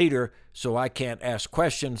 I'm the leader, so I can't ask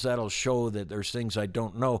questions. That'll show that there's things I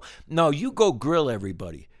don't know. No, you go grill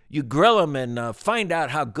everybody. You grill them and find out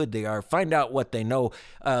how good they are. Find out what they know.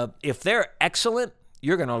 If they're excellent,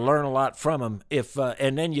 you're going to learn a lot from them.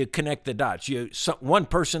 And then you connect the dots. One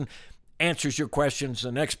person answers your questions,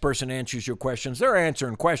 the next person answers your questions. They're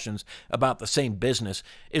answering questions about the same business.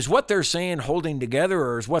 Is what they're saying holding together,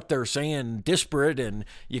 or is what they're saying disparate? And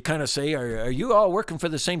you kind of say, are you all working for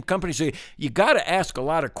the same company? So you got to ask a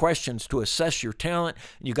lot of questions to assess your talent.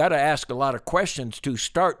 You got to ask a lot of questions to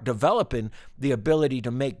start developing the ability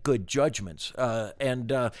to make good judgments. And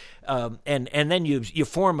then you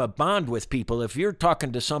form a bond with people. If you're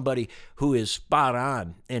talking to somebody who is spot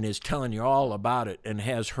on and is telling you all about it and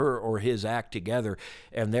has her or his act together,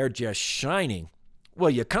 and they're just shining,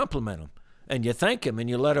 well, you compliment them and you thank him and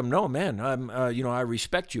you let him know, man, I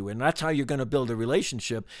respect you. And that's how you're going to build a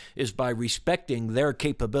relationship, is by respecting their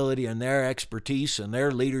capability and their expertise and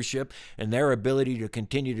their leadership and their ability to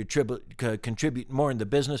continue to contribute more in the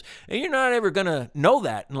business. And you're not ever going to know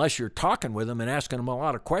that unless you're talking with them and asking them a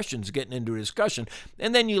lot of questions, getting into a discussion.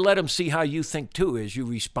 And then you let them see how you think too, as you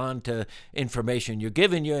respond to information you're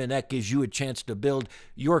giving you, and that gives you a chance to build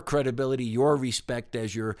your credibility, your respect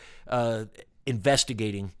as you're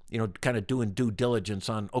investigating, kind of doing due diligence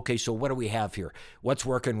on, okay, so what do we have here? What's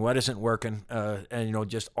working? What isn't working? And,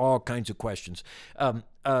 just all kinds of questions. A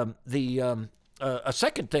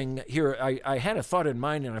second thing here, I had a thought in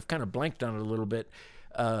mind and I've kind of blanked on it a little bit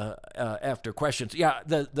after questions. Yeah,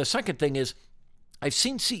 the second thing is, I've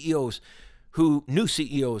seen new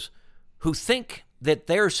CEOs who think that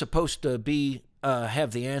they're supposed to be,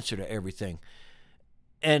 have the answer to everything.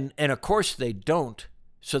 And of course they don't.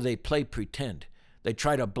 So they play pretend. They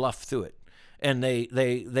try to bluff through it. And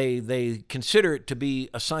they consider it to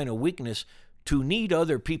be a sign of weakness to need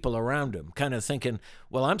other people around them, kind of thinking,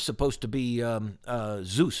 well, I'm supposed to be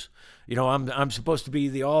Zeus. I'm supposed to be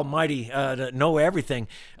the almighty, to know everything,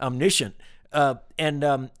 omniscient.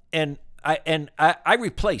 And I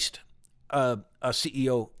replaced a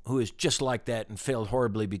CEO who is just like that and failed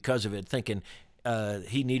horribly because of it, thinking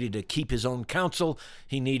he needed to keep his own counsel.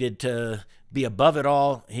 He needed to be above it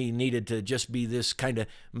all. He needed to just be this kind of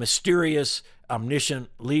mysterious, omniscient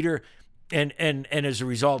leader. And as a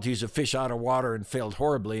result, he's a fish out of water and failed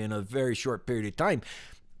horribly in a very short period of time.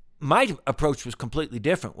 My approach was completely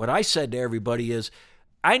different. What I said to everybody is,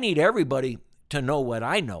 I need everybody to know what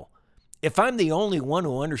I know. If I'm the only one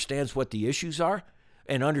who understands what the issues are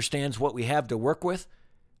and understands what we have to work with,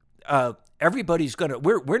 we're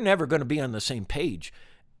never going to be on the same page.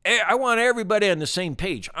 I want everybody on the same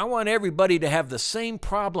page. I want everybody to have the same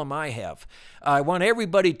problem I have. I want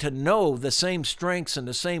everybody to know the same strengths and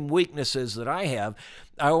the same weaknesses that I have.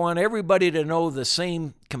 I want everybody to know the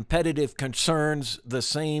same competitive concerns, the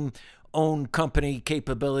same own company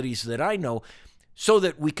capabilities that I know, so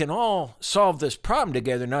that we can all solve this problem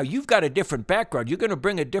together. Now, you've got a different background. You're going to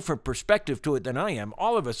bring a different perspective to it than I am.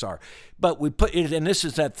 All of us are. But we put it, and this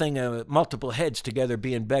is that thing of multiple heads together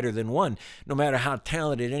being better than one. No matter how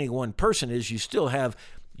talented any one person is, you still have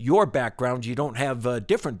your background. You don't have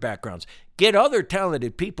different backgrounds. Get other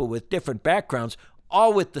talented people with different backgrounds,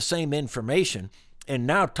 all with the same information, and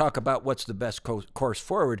now talk about what's the best course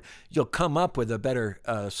forward. You'll come up with a better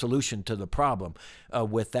solution to the problem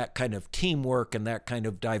with that kind of teamwork and that kind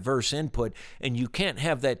of diverse input. And you can't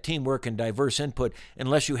have that teamwork and diverse input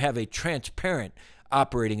unless you have a transparent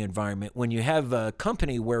operating environment. When you have a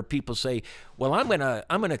company where people say, well, I'm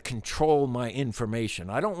gonna control my information.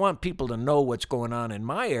 I don't want people to know what's going on in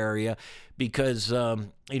my area because of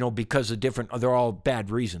they're all bad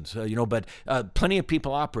reasons, but plenty of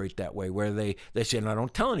people operate that way, where they say, I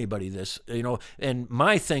don't tell anybody this, and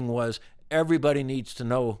my thing was, everybody needs to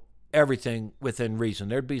know everything within reason.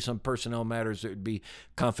 There'd be some personnel matters that would be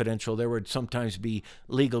confidential. There would sometimes be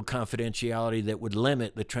legal confidentiality that would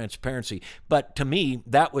limit the transparency. But to me,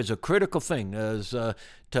 that was a critical thing, is to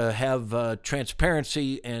have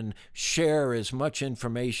transparency and share as much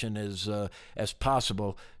information as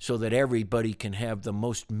possible, so that everybody can have the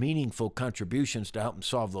most meaningful contributions to help them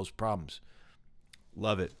solve those problems.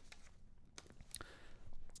 Love it.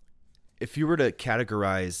 If you were to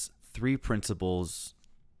categorize 3 principles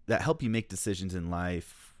that help you make decisions in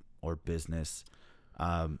life or business,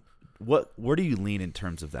 where do you lean in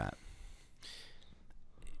terms of that?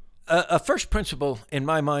 A first principle in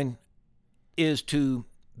my mind is to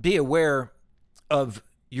be aware of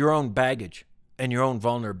your own baggage and your own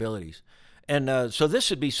vulnerabilities. And so this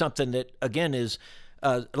would be something that, again, is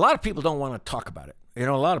a lot of people don't want to talk about it.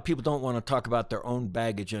 A lot of people don't want to talk about their own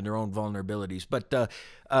baggage and their own vulnerabilities. But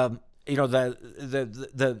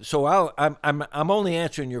so I'm only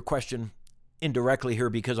answering your question indirectly here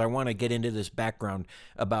because I want to get into this background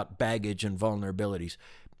about baggage and vulnerabilities.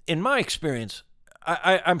 In my experience,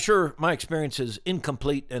 I'm sure my experience is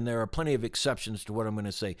incomplete and there are plenty of exceptions to what I'm going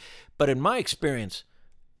to say. But in my experience,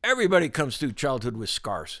 everybody comes through childhood with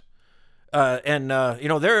scars.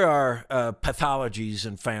 There are pathologies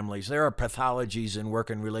in families. There are pathologies in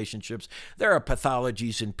working relationships. There are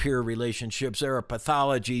pathologies in peer relationships. There are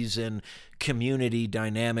pathologies in community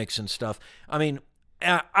dynamics and stuff. I mean,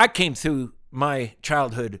 I came through my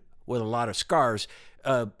childhood with a lot of scars.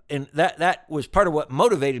 And that was part of what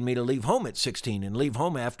motivated me to leave home at 16 and leave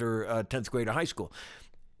home after 10th grade of high school.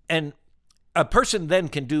 And a person then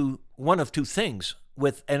can do one of two things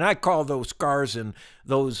and I call those scars and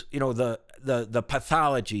those, the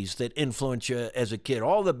pathologies that influence you as a kid,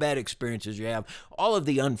 all the bad experiences you have, all of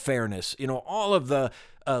the unfairness, all of the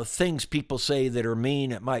things people say that are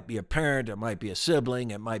mean. It might be a parent, it might be a sibling,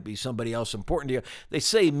 it might be somebody else important to you. They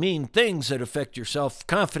say mean things that affect your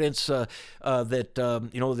self-confidence,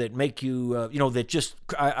 that make you, that just,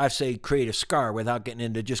 I say, create a scar without getting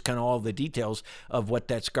into just kind of all the details of what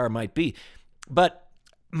that scar might be. But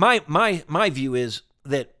my view is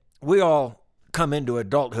that we all come into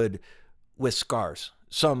adulthood with scars,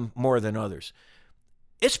 some more than others.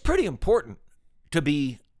 It's pretty important to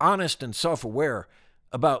be honest and self-aware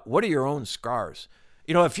about what are your own scars.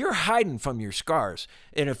 If you're hiding from your scars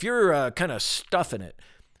and if you're kind of stuffing it,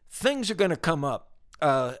 things are going to come up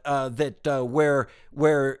where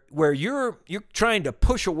you're trying to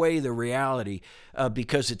push away the reality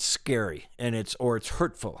because it's scary and it's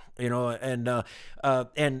hurtful,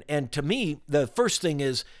 and to me the first thing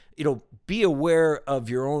is be aware of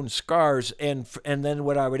your own scars, and then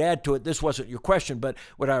what I would add to it, this wasn't your question, but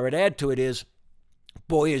what I would add to it is,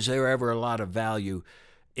 boy, is there ever a lot of value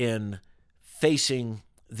in facing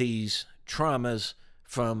these traumas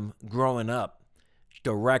from growing up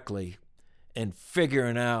directly and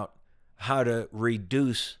figuring out how to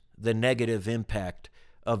reduce the negative impact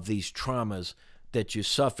of these traumas that you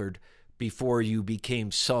suffered before you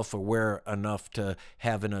became self-aware enough to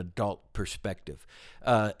have an adult perspective.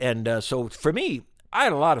 So for me, I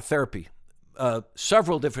had a lot of therapy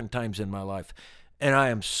several different times in my life, and I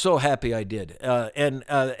am so happy I did. And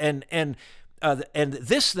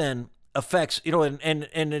this then affects, and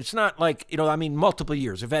it's not like, multiple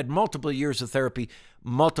years. I've had multiple years of therapy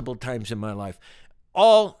multiple times in my life,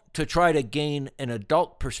 all to try to gain an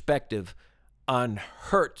adult perspective on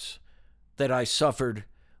hurts that I suffered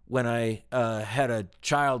when I had a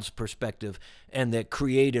child's perspective, and that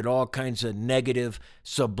created all kinds of negative,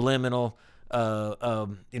 subliminal,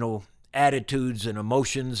 attitudes and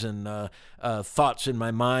emotions and thoughts in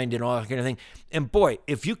my mind and all that kind of thing. And boy,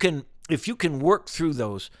 if you can work through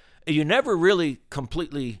those, you never really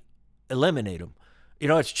completely eliminate them.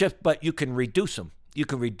 It's just, but you can reduce them. You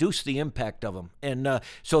can reduce the impact of them. And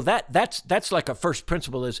so that's like a first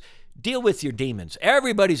principle is deal with your demons.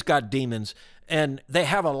 Everybody's got demons, and they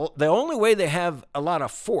have the only way they have a lot of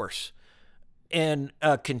force and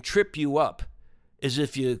can trip you up is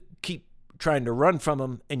if you keep trying to run from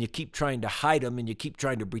them, and you keep trying to hide them, and you keep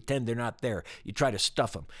trying to pretend they're not there. You try to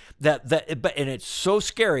stuff them. And it's so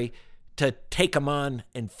scary to take them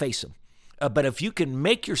and face them. But if you can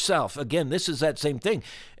make yourself, again, this is that same thing,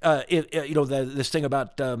 this thing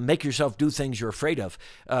about make yourself do things you're afraid of.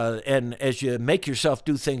 And as you make yourself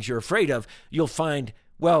do things you're afraid of, you'll find,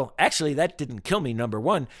 well, actually, that didn't kill me, number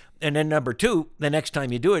one. And then number two, the next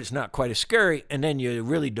time you do it, it's not quite as scary. And then you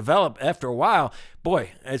really develop after a while.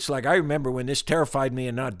 Boy, it's like I remember when this terrified me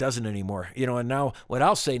and now it doesn't anymore. And now what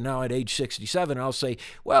I'll say now at age 67, I'll say,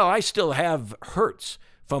 well, I still have hurts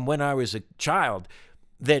from when I was a child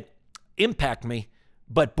that impact me,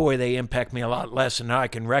 but boy, they impact me a lot less, and now I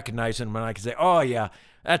can recognize them, and I can say, oh yeah,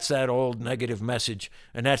 that's that old negative message,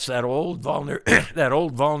 and that's that old that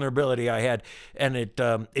old vulnerability I had, and it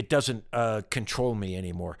doesn't control me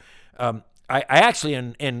anymore. I actually,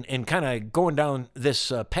 in kind of going down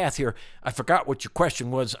this path here, I forgot what your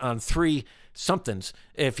question was on 3 somethings.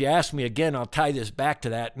 If you ask me again, I'll tie this back to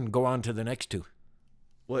that and go on to the next 2.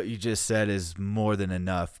 What you just said is more than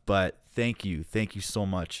enough, but thank you so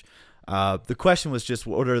much. The question was just,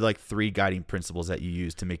 what are like 3 guiding principles that you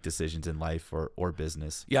use to make decisions in life or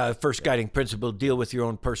business? Yeah, the first guiding principle, deal with your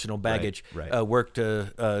own personal baggage, right. Work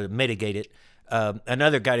to mitigate it.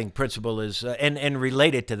 Another guiding principle is, and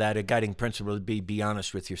related to that, a guiding principle would be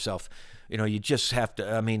honest with yourself. You just have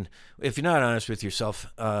to, if you're not honest with yourself,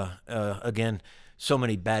 again, so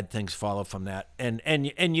many bad things follow from that. And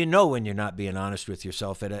when you're not being honest with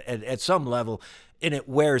yourself at some level, and it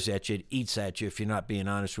wears at you, it eats at you if you're not being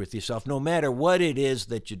honest with yourself. No matter what it is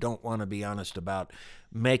that you don't want to be honest about,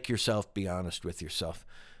 make yourself be honest with yourself.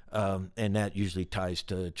 And that usually ties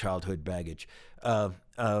to childhood baggage.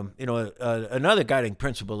 Another guiding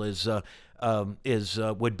principle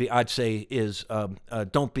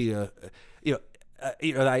don't be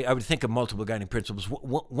I would think of multiple guiding principles.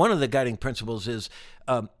 One of the guiding principles is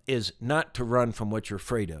not to run from what you're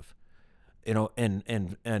afraid of,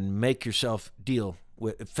 and make yourself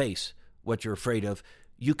face what you're afraid of.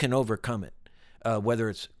 You can overcome it. Whether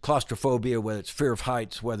it's claustrophobia, whether it's fear of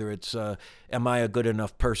heights, whether it's am I a good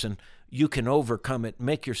enough person, you can overcome it.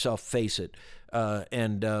 Make yourself face it,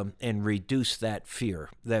 and reduce that fear.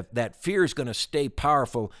 That fear is going to stay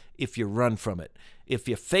powerful if you run from it. If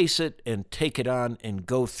you face it and take it on and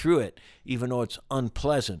go through it, even though it's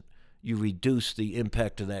unpleasant, you reduce the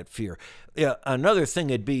impact of that fear. Yeah, another thing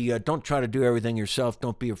would be don't try to do everything yourself.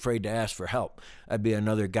 Don't be afraid to ask for help. That'd be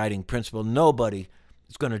another guiding principle. Nobody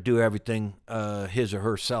is going to do everything his or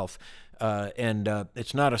herself. And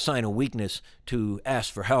it's not a sign of weakness to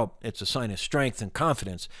ask for help. It's a sign of strength and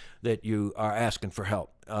confidence that you are asking for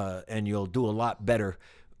help. And you'll do a lot better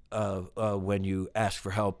when you ask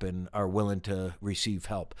for help and are willing to receive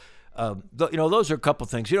help. Those are a couple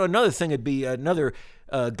things. Another thing would be another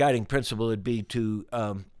guiding principle would be to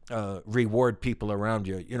reward people around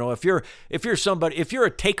you. If you're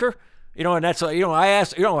a taker, and that's I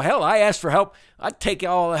ask for help. I take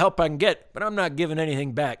all the help I can get, but I'm not giving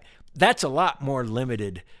anything back. That's a lot more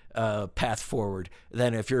limited path forward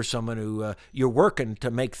than if you're someone who you're working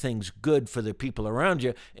to make things good for the people around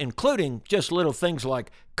you, including just little things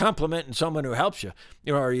like complimenting someone who helps you,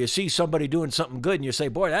 or you see somebody doing something good and you say,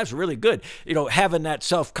 boy, that's really good. Having that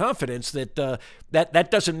self-confidence that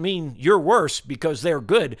that doesn't mean you're worse because they're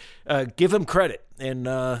good. Give them credit and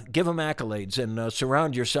give them accolades, and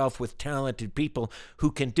surround yourself with talented people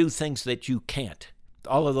who can do things that you can't.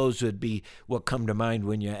 All of those would be what come to mind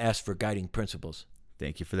when you ask for guiding principles.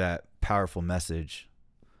 Thank you for that powerful message.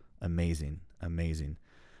 Amazing.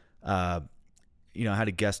 I had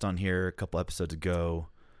a guest on here a couple episodes ago,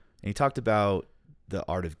 and he talked about the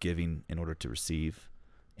art of giving in order to receive,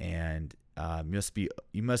 and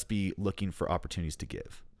you must be looking for opportunities to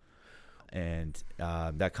give, and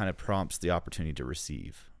that kind of prompts the opportunity to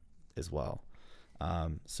receive as well.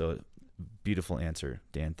 So beautiful answer,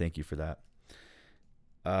 Dan. Thank you for that.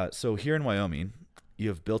 So here in Wyoming, you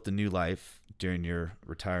have built a new life during your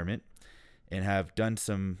retirement and have done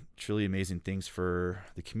some truly amazing things for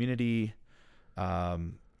the community,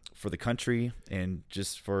 for the country, and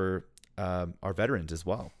just for our veterans as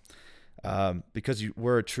well. Because you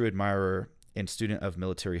were a true admirer and student of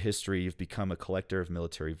military history, you've become a collector of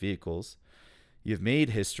military vehicles. You've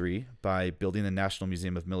made history by building the National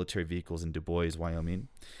Museum of Military Vehicles in Du Bois, Wyoming,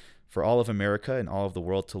 for all of America and all of the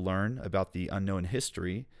world to learn about the unknown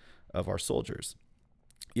history of our soldiers.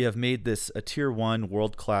 You have made this a Tier 1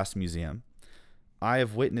 world-class museum. I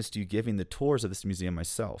have witnessed you giving the tours of this museum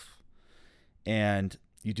myself, and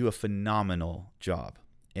you do a phenomenal job.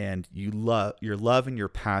 And your love and your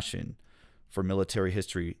passion for military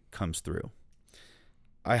history comes through.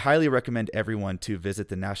 I highly recommend everyone to visit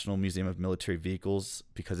the National Museum of Military Vehicles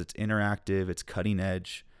because it's interactive, it's cutting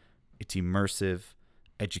edge, it's immersive,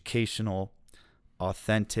 educational,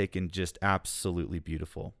 authentic, and just absolutely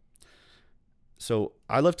beautiful. So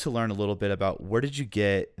I'd love to learn a little bit about where did you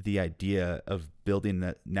get the idea of building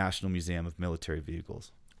the National Museum of Military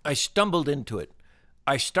Vehicles? I stumbled into it.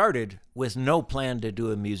 I started with no plan to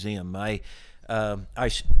do a museum. I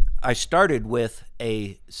started with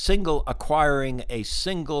acquiring a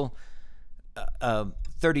single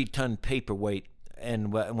 30-ton paperweight.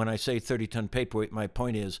 And when I say 30-ton paperweight, my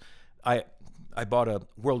point is I bought a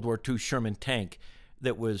World War II Sherman tank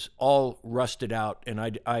that was all rusted out, and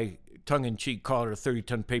I tongue-in-cheek called it a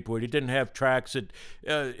 30-ton paperweight. It didn't have tracks. It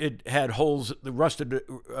had holes, rust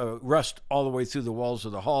all the way through the walls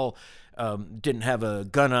of the hull. Didn't have a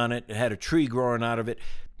gun on it. It had a tree growing out of it.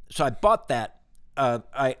 So I bought that.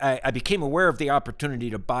 I became aware of the opportunity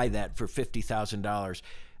to buy that for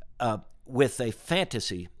 $50,000 with a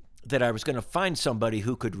fantasy that I was going to find somebody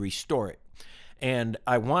who could restore it. And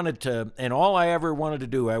all I ever wanted to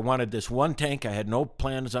do, I wanted this one tank. I had no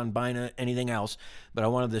plans on buying anything else, but I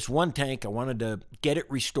wanted this one tank. I wanted to get it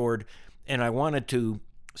restored, and I wanted to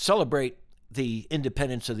celebrate the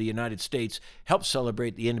independence of the United States, help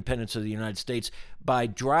celebrate the independence of the United States by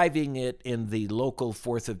driving it in the local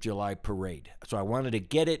 4th of July parade. So I wanted to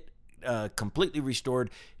get it completely restored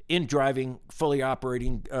in driving, fully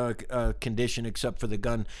operating condition except for the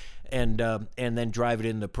gun, and then drive it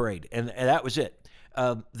in the parade. And that was it.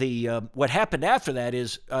 What happened after that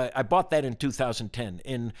is I bought that in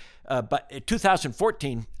 2010. But in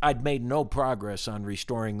 2014, I'd made no progress on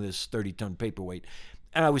restoring this 30-ton paperweight.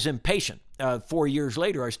 and I was impatient. 4 years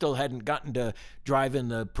later, I still hadn't gotten to drive in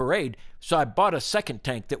the parade, so I bought a second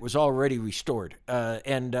tank that was already restored.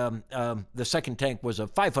 The second tank was a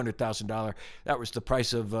 $500,000. That was the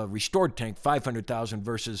price of a restored tank, $500,000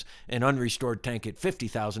 versus an unrestored tank at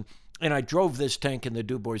 $50,000. And I drove this tank in the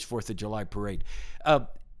Du Bois 4th of July parade.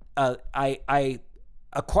 I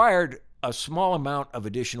acquired a small amount of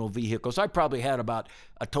additional vehicles. I probably had about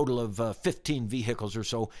a total of 15 vehicles or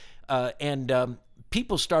so.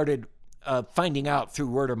 People started finding out through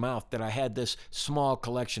word of mouth that I had this small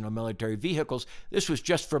collection of military vehicles. This was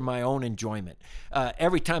just for my own enjoyment.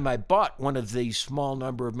 Every time I bought one of these small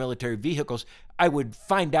number of military vehicles, I would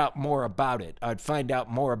find out more about it. I'd find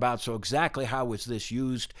out more about, so exactly how was this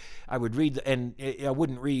used? I would read, and I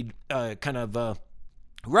wouldn't read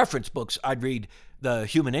reference books. I'd read the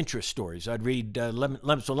human interest stories. I'd read,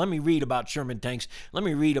 let me read about Sherman tanks. Let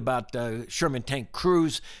me read about Sherman tank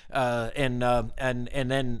crews, and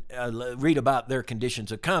then read about their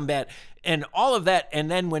conditions of combat and all of that.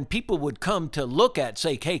 And then when people would come to look at,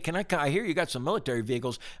 say, hey, I hear you got some military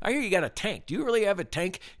vehicles. I hear you got a tank. Do you really have a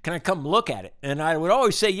tank? Can I come look at it? And I would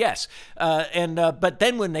always say yes. But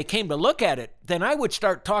then when they came to look at it, then I would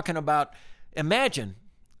start talking about, imagine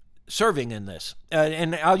serving in this.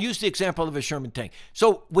 And I'll use the example of a Sherman tank.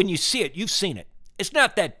 So when you see it, you've seen it. It's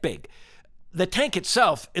not that big. The tank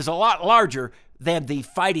itself is a lot larger than the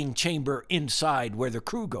fighting chamber inside where the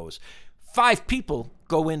crew goes. 5 people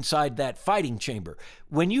go inside that fighting chamber.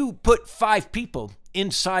 When you put 5 people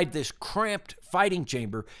inside this cramped fighting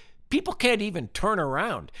chamber, people can't even turn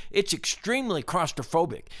around. It's extremely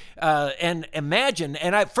claustrophobic. And imagine,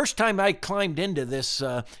 first time I climbed into this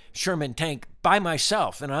Sherman tank by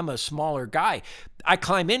myself, and I'm a smaller guy. I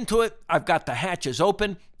climb into it. I've got the hatches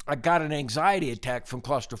open. I got an anxiety attack from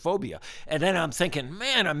claustrophobia. And then I'm thinking,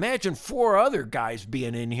 man, imagine 4 other guys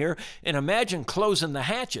being in here, and imagine closing the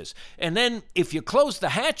hatches. And then if you close the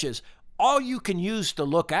hatches, all you can use to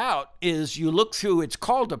look out is you look through, it's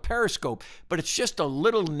called a periscope, but it's just a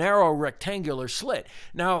little narrow rectangular slit.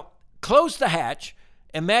 Now, close the hatch,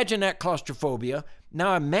 imagine that claustrophobia.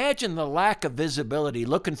 Now imagine the lack of visibility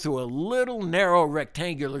looking through a little narrow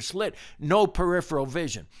rectangular slit, no peripheral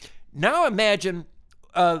vision. Now imagine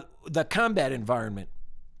the combat environment.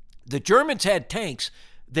 The Germans had tanks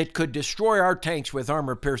that could destroy our tanks with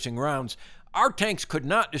armor-piercing rounds. Our tanks could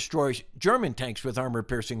not destroy German tanks with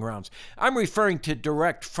armor-piercing rounds. I'm referring to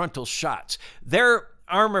direct frontal shots. Their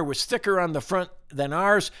armor was thicker on the front than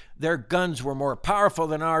ours. Their guns were more powerful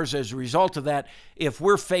than ours. As a result of that, if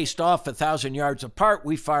we're faced off 1,000 yards apart,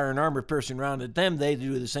 we fire an armor-piercing round at them. They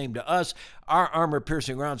do the same to us. Our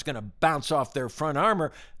armor-piercing round is going to bounce off their front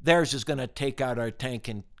armor. Theirs is going to take out our tank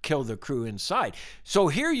and kill the crew inside. So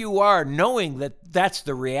here you are knowing that that's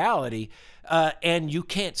the reality, and you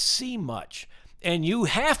can't see much. And you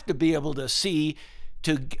have to be able to see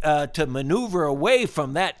to maneuver away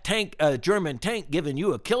from that tank, German tank giving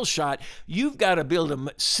you a kill shot. You've got to be able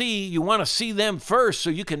to see. You want to see them first so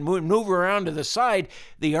you can maneuver around to the side.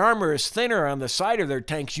 The armor is thinner on the side of their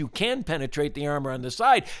tanks. You can penetrate the armor on the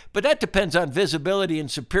side, but that depends on visibility and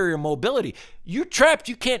superior mobility. You're trapped.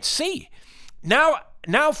 You can't see.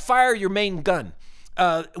 Now fire your main gun.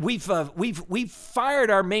 We've fired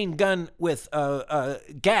our main gun with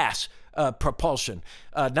gas propulsion,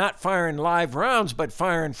 not firing live rounds, but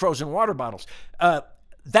firing frozen water bottles.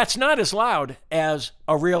 That's not as loud as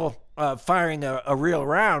a real firing a real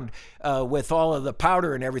round with all of the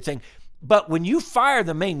powder and everything. But when you fire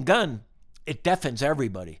the main gun, it deafens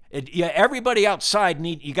everybody. Everybody outside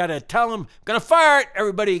you got to tell them, gonna fire it.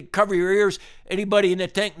 Everybody cover your ears. Anybody in the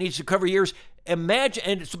tank needs to cover your ears. Imagine,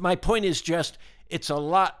 and my point is just, it's a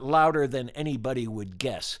lot louder than anybody would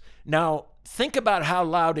guess. Now, think about how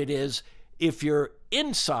loud it is if you're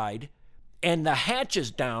inside and the hatch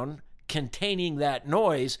is down containing that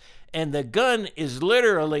noise and the gun is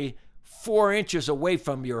literally 4 inches away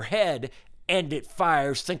from your head and it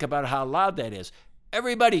fires. Think about how loud that is.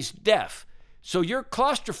 Everybody's deaf. So you're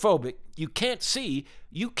claustrophobic. You can't see.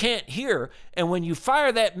 You can't hear. And when you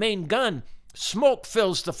fire that main gun, smoke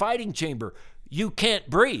fills the fighting chamber. You can't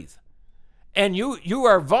breathe. And you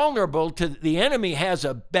are vulnerable to the enemy has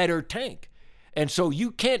a better tank. And so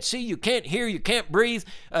you can't see, you can't hear, you can't breathe.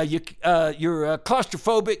 You're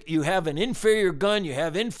claustrophobic. You have an inferior gun. You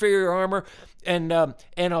have inferior armor. And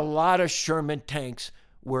a lot of Sherman tanks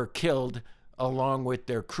were killed along with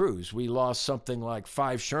their crews. We lost something like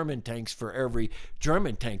 5 Sherman tanks for every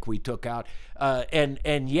German tank we took out.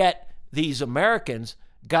 And yet these Americans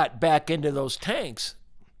got back into those tanks.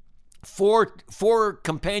 Four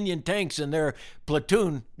companion tanks in their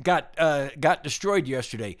platoon got destroyed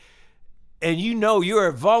yesterday. and you know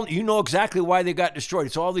you know exactly why they got destroyed.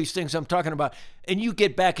 It's all these things I'm talking about, and you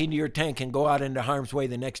get back into your tank and go out into harm's way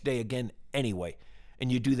the next day again anyway,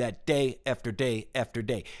 and you do that day after day after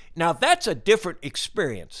day. Now that's a different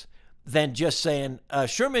experience than just saying a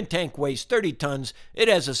Sherman tank weighs 30 tons. It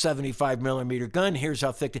has a 75 millimeter gun. Here's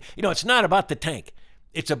how thick. It's not about the tank.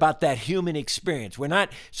 It's about that human experience.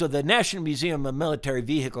 So the National Museum of Military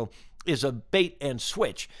Vehicle is a bait and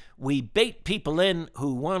switch. We bait people in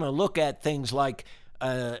who want to look at things like,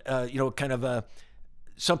 kind of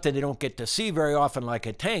something they don't get to see very often, like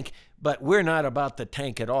a tank. But we're not about the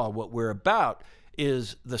tank at all. What we're about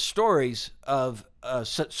is the stories of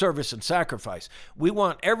service and sacrifice. We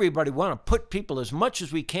want to put people as much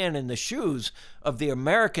as we can in the shoes of the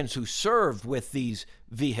Americans who served with these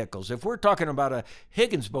vehicles. If we're talking about a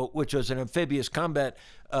Higgins boat, which was an amphibious combat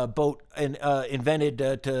boat invented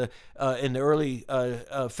in the early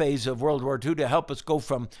phase of World War II to help us go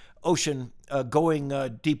from ocean going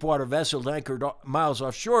deep water vessels anchored miles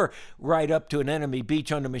offshore right up to an enemy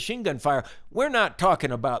beach under machine gun fire, we're not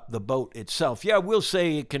talking about the boat itself. Yeah, we'll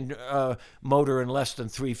say it can motor in less than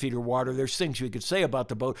 3 feet of water. There's things we could say about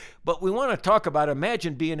the boat, but we want to talk about,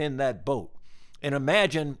 imagine being in that boat. And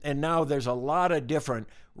now there's a lot of different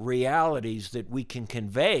realities that we can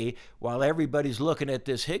convey while everybody's looking at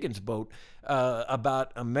this Higgins boat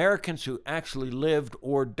about Americans who actually lived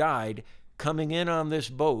or died coming in on this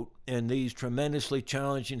boat in these tremendously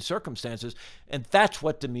challenging circumstances. And that's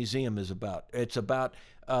what the museum is about. It's about,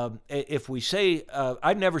 if we say,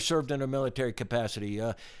 I never served in a military capacity,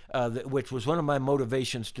 which was one of my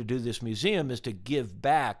motivations to do this museum, is to give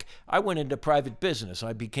back. I went into private business.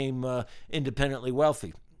 I became independently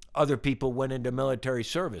wealthy. Other people went into military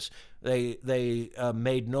service. They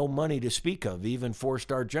made no money to speak of. Even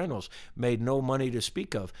 4-star generals made no money to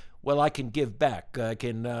speak of. Well, I can give back. I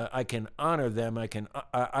can honor them. I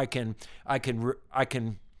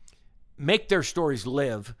can make their stories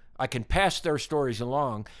live. I can pass their stories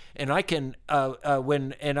along, and I can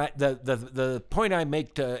the point I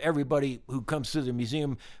make to everybody who comes through the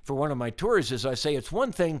museum for one of my tours is I say it's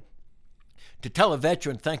one thing to tell a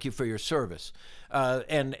veteran thank you for your service,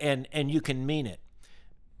 and you can mean it,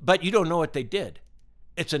 but you don't know what they did.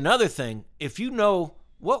 It's another thing if you know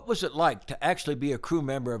what was it like to actually be a crew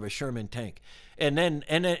member of a Sherman tank, and then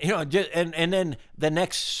the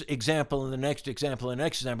next example and the next example and the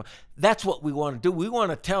next example. That's what we want to do. We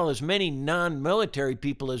want to tell as many non-military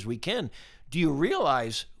people as we can. Do you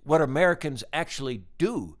realize what Americans actually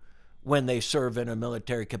do when they serve in a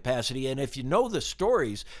military capacity? And if you know the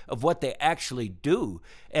stories of what they actually do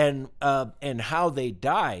and how they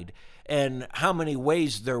died and how many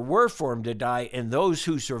ways there were for them to die, and those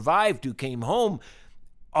who survived who came home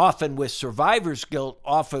often with survivor's guilt,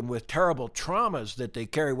 often with terrible traumas that they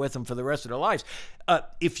carry with them for the rest of their lives.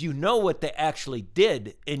 If you know what they actually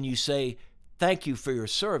did and you say, thank you for your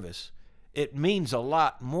service, it means a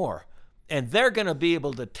lot more. And they're going to be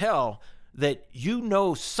able to tell that you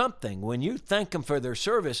know something. When you thank them for their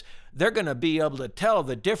service, they're going to be able to tell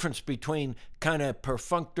the difference between kind of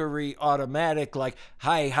perfunctory, automatic, like,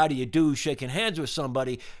 hi, how do you do, shaking hands with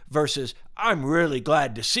somebody, versus I'm really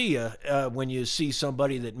glad to see you, when you see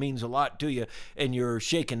somebody that means a lot to you and you're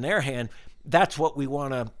shaking their hand. That's what we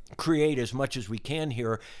want to create as much as we can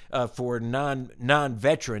here for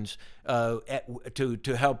non-veterans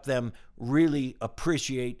to help them really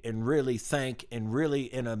appreciate and really thank and really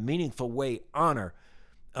in a meaningful way honor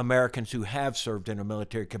Americans who have served in a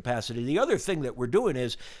military capacity. The other thing that we're doing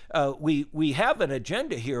is we have an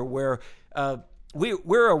agenda here where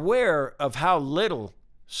we're aware of how little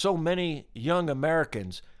so many young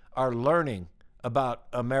Americans are learning about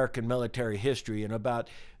American military history and about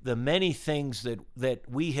the many things that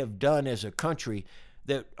we have done as a country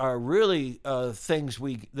that are really things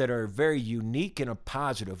that are very unique in a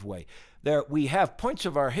positive way. We have points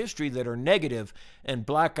of our history that are negative and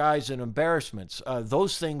black eyes and embarrassments.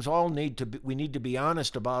 Those things all we need to be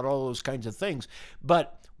honest about all those kinds of things.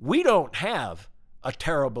 But we don't have a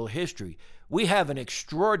terrible history. We have an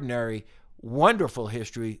extraordinary, wonderful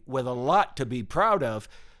history with a lot to be proud of.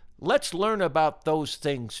 Let's learn about those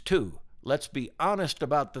things too. Let's be honest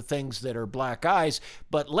about the things that are black eyes,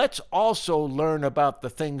 but let's also learn about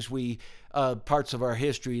the things parts of our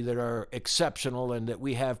history that are exceptional and that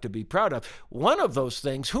we have to be proud of. One of those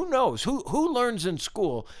things, who knows, who learns in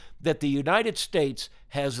school that the United States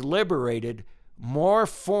has liberated more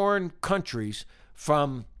foreign countries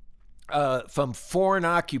from foreign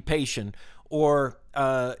occupation or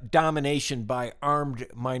domination by armed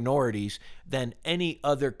minorities than any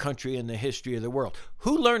other country in the history of the world?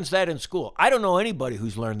 Who learns that in school? I don't know anybody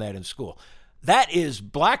who's learned that in school. That is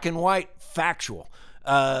black and white factual. We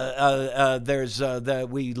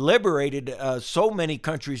liberated so many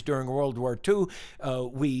countries during World War II.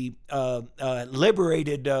 We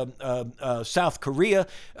liberated South Korea.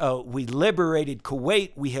 We liberated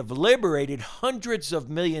Kuwait. We have liberated hundreds of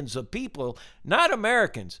millions of people, not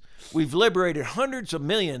Americans. We've liberated hundreds of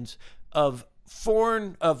millions of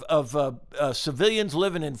civilians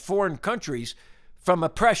living in foreign countries from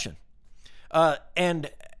oppression, and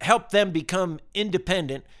helped them become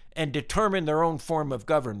independent and determine their own form of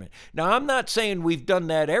government. Now, I'm not saying we've done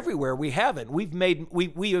that everywhere. We haven't. We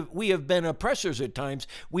have been oppressors at times.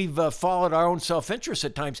 We've followed our own self-interest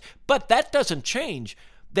at times. But that doesn't change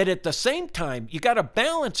that at the same time, you got to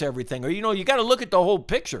balance everything, or, you got to look at the whole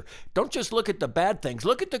picture. Don't just look at the bad things.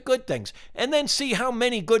 Look at the good things, and then see how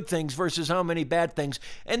many good things versus how many bad things,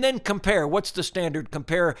 and then compare. What's the standard?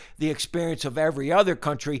 Compare the experience of every other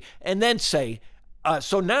country, and then say,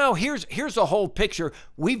 so now here's a whole picture.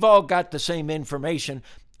 We've all got the same information,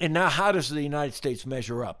 and now how does the United States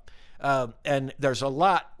measure up? And there's a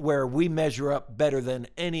lot where we measure up better than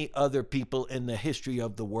any other people in the history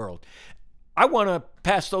of the world. I want to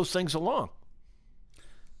pass those things along.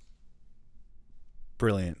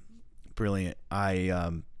 Brilliant.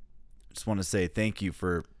 I just want to say thank you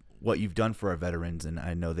for what you've done for our veterans, and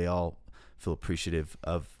I know they all feel appreciative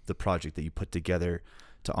of the project that you put together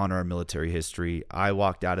to honor our military history. I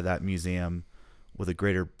walked out of that museum with a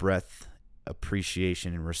greater breadth,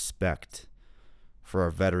 appreciation, and respect for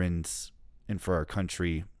our veterans and for our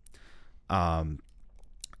country.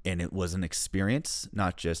 And it was an experience,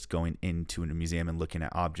 not just going into a museum and looking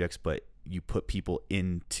at objects, but you put people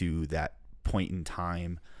into that point in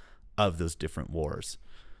time of those different wars.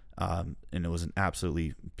 And it was an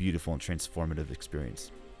absolutely beautiful and transformative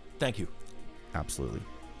experience. Thank you. Absolutely.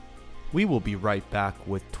 We will be right back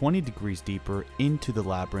with 20 Degrees Deeper into the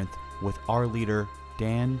Labyrinth with our leader,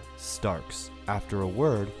 Dan Starks, after a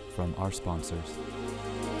word from our sponsors.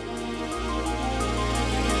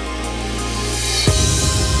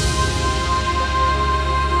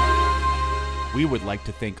 We would like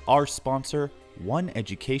to thank our sponsor, One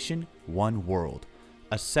Education, One World,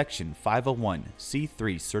 a Section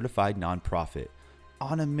 501c3 certified nonprofit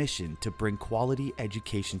on a mission to bring quality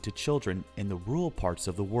education to children in the rural parts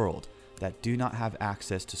of the world that do not have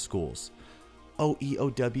access to schools.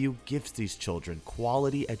 OEOW gives these children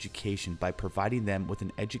quality education by providing them with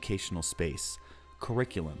an educational space,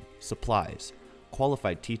 curriculum, supplies,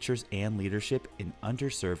 qualified teachers, and leadership in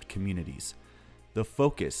underserved communities. The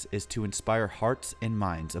focus is to inspire hearts and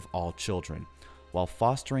minds of all children, while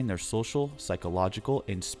fostering their social, psychological,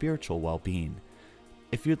 and spiritual well-being.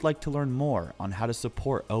 If you'd like to learn more on how to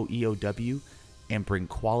support OEOW and bring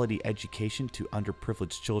quality education to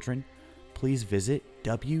underprivileged children, please visit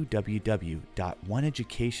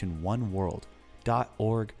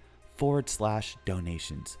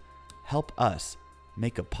www.oneeducationoneworld.org/donations. Help us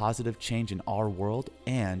make a positive change in our world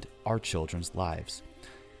and our children's lives.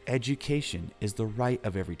 Education is the right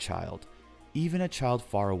of every child, even a child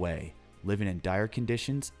far away, living in dire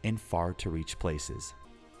conditions in far-to-reach places.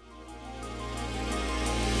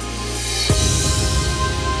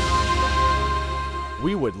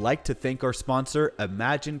 We would like to thank our sponsor,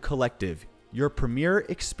 Imagine Collective, your premier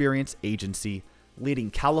experience agency, leading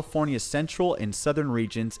California's central and southern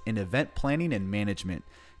regions in event planning and management,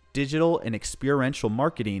 digital and experiential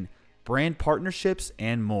marketing, brand partnerships,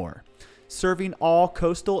 and more. Serving all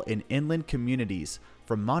coastal and inland communities,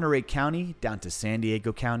 from Monterey County down to San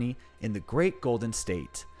Diego County in the Great Golden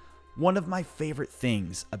State. One of my favorite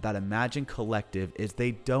things about Imagine Collective is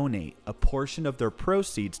they donate a portion of their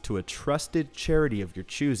proceeds to a trusted charity of your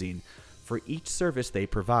choosing for each service they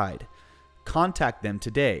provide. Contact them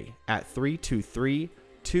today at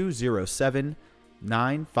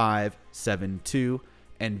 323-207-9572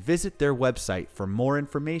 and visit their website for more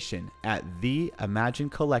information at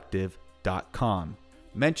theimaginecollective.com.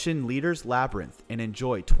 Mention Leaders Labyrinth and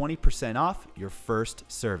enjoy 20% off your first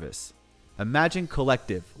service. Imagine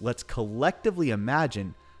Collective. Let's collectively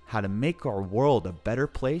imagine how to make our world a better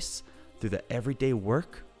place through the everyday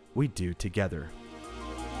work we do together.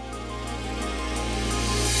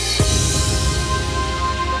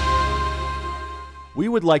 We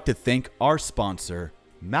would like to thank our sponsor,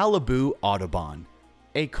 Malibu Autobahn,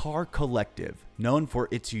 a car collective known for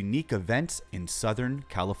its unique events in Southern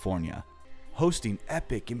California, hosting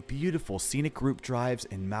epic and beautiful scenic group drives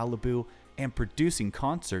in Malibu and producing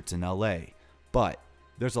concerts in LA. But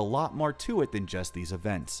there's a lot more to it than just these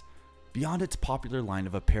events. Beyond its popular line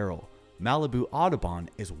of apparel, Malibu Autobahn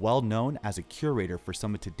is well known as a curator for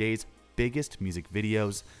some of today's biggest music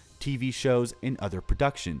videos, TV shows, and other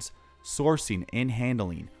productions, sourcing and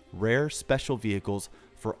handling rare special vehicles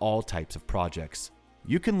for all types of projects.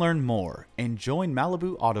 You can learn more and join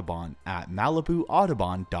Malibu Audubon at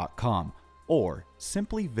malibuaudubon.com or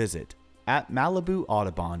simply visit at Malibu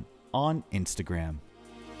Audubon on Instagram.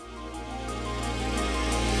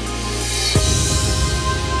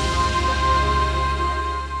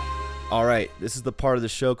 All right, this is the part of the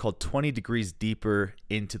show called 20 Degrees Deeper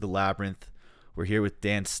into the Labyrinth. We're here with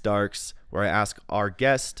Dan Starks, where I ask our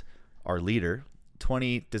guest, our leader,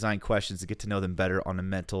 20 design questions to get to know them better on a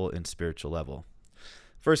mental and spiritual level.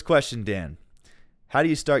 First question, Dan. How do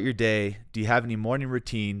you start your day? Do you have any morning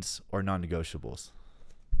routines or non-negotiables?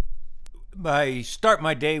 I start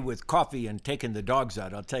my day with coffee and taking the dogs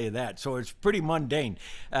out, I'll tell you that. So it's pretty mundane.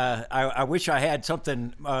 I wish I had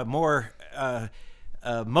something more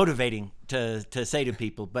motivating to say to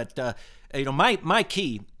people. But, my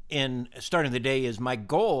key in starting the day is my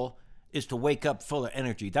goal is to wake up full of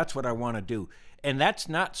energy. That's what I want to do. And that's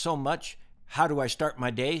not so much how do I start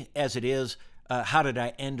my day as it is how did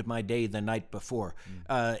I end my day the night before.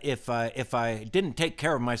 If I didn't take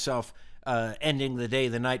care of myself ending the day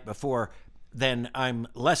the night before, then I'm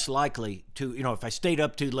less likely to, if I stayed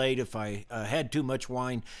up too late, if I had too much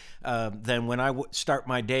wine, then when I start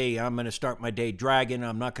my day, I'm going to start my day dragging.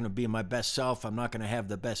 I'm not going to be my best self. I'm not going to have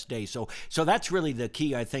the best day. So that's really the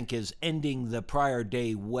key, I think, is ending the prior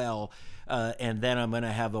day well, and then I'm going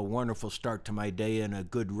to have a wonderful start to my day and a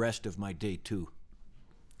good rest of my day, too.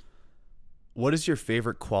 What is your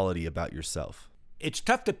favorite quality about yourself? It's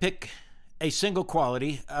tough to pick a single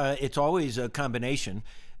quality. It's always a combination.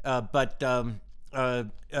 But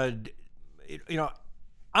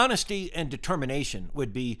honesty and determination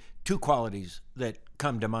would be two qualities that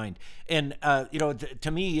come to mind. And,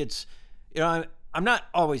 to me, it's, I'm not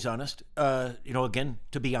always honest. Again,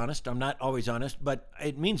 to be honest, I'm not always honest, but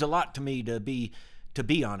it means a lot to me to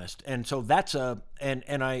be honest. And so that's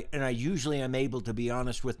and I usually am able to be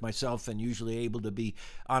honest with myself and usually able to be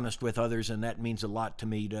honest with others. And that means a lot to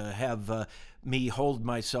me to have me hold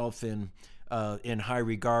myself in high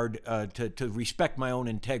regard, to respect my own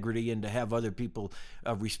integrity and to have other people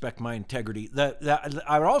respect my integrity.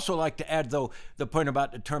 I would also like to add, though, the point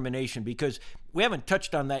about determination, because we haven't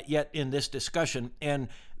touched on that yet in this discussion, and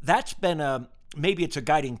that's been maybe it's a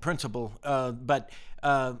guiding principle, but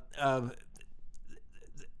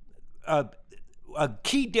a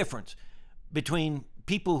key difference between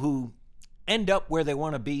people who end up where they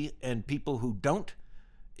want to be and people who don't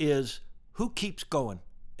is who keeps going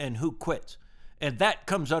and who quits. And that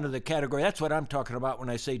comes under the category, that's what I'm talking about when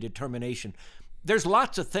I say determination. There's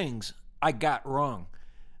lots of things I got wrong,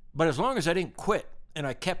 but as long as I didn't quit and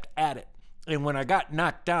I kept at it, and when I got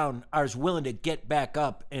knocked down, I was willing to get back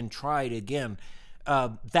up and try it again.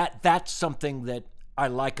 That's something that I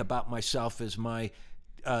like about myself, is my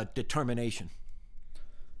determination.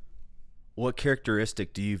 What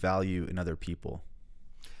characteristic do you value in other people?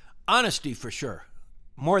 Honesty, for sure.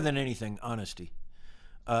 More than anything, honesty.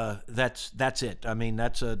 That's it. I mean,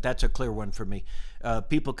 that's a clear one for me.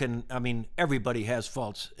 People can, everybody has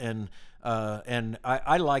faults, and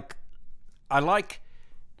I like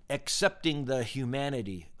accepting the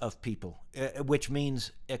humanity of people, which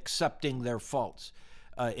means accepting their faults,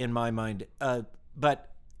 in my mind. But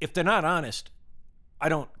if they're not honest, I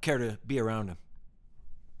don't care to be around them.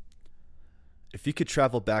 If you could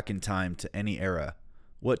travel back in time to any era,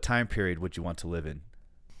 what time period would you want to live in?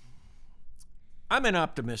 I'm an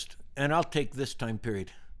optimist, and I'll take this time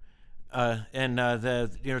period. To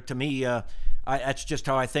me, that's just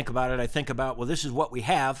how I think about it. I think about, well, this is what we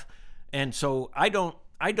have, and so I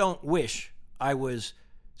don't wish I was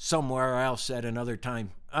somewhere else at another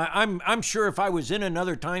time. I'm sure if I was in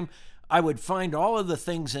another time, I would find all of the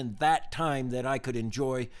things in that time that I could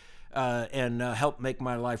enjoy and help make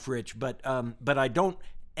my life rich. But I don't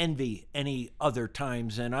envy any other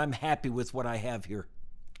times, and I'm happy with what I have here.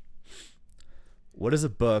 What is a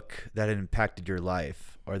book that impacted your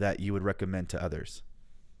life or that you would recommend to others?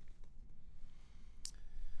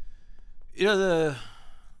 The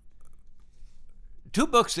two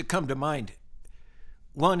books that come to mind.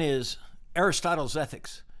 One is Aristotle's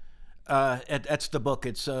Ethics. That's the book.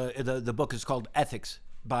 It's the book is called Ethics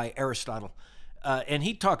by Aristotle. And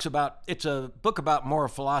he talks about, it's a book about moral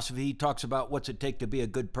philosophy. He talks about what's it take to be a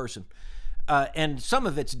good person. And some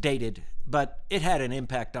of it's dated, but it had an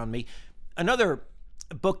impact on me. Another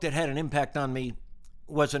book that had an impact on me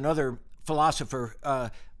was another philosopher,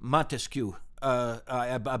 Montesquieu,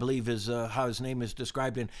 I believe is how his name is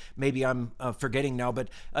described, and maybe I'm forgetting now, but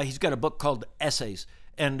he's got a book called Essays.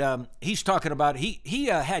 And he's talking about, he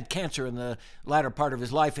had cancer in the latter part of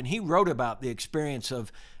his life, and he wrote about the experience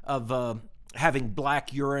of having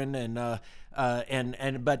black urine and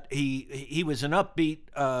But he was an upbeat,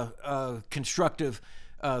 constructive,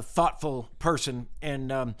 thoughtful person,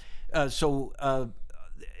 and so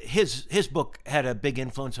his book had a big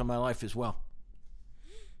influence on my life as well.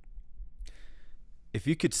 If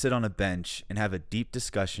you could sit on a bench and have a deep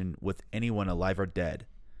discussion with anyone alive or dead,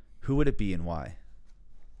 who would it be and why?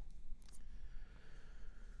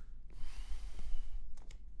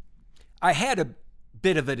 I had a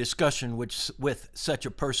bit of a discussion with such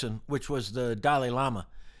a person, which was the Dalai Lama.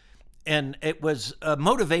 And it was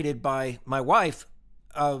motivated by my wife.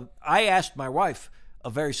 I asked my wife a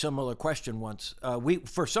very similar question once.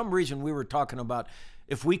 For some reason, we were talking about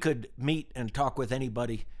if we could meet and talk with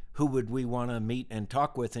anybody, who would we want to meet and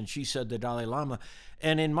talk with? And she said the Dalai Lama.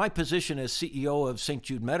 And in my position as CEO of St.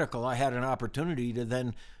 Jude Medical, I had an opportunity to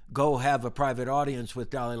then go have a private audience with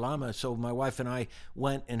Dalai Lama. So my wife and I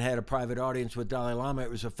went and had a private audience with Dalai Lama. It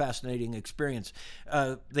was a fascinating experience.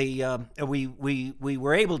 We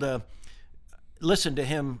were able to listen to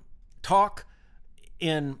him talk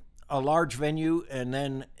in a large venue, and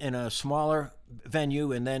then in a smaller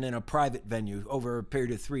venue, and then in a private venue over a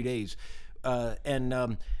period of 3 days. What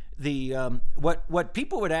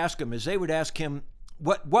people would ask him is they would ask him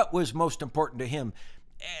what was most important to him.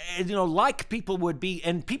 And, like people would be,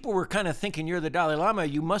 and people were kind of thinking, you're the Dalai Lama,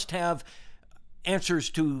 you must have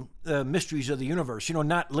answers to the mysteries of the universe,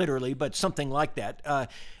 not literally, but something like that.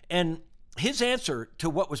 And his answer to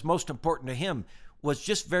what was most important to him was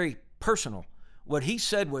just very personal. What he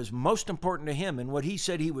said was most important to him, and what he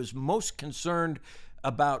said he was most concerned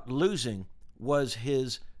about losing was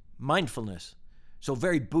his mindfulness. So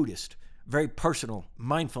very Buddhist, very personal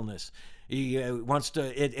mindfulness. He wants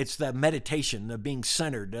to. It's the meditation, the being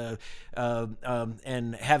centered,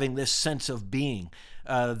 and having this sense of being,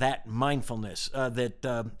 that mindfulness,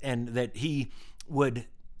 that he would,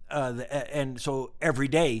 and so every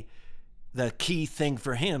day, the key thing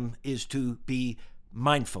for him is to be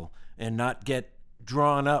mindful and not get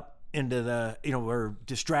drawn up into the, or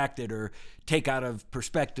distracted or take out of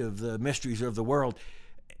perspective the mysteries of the world.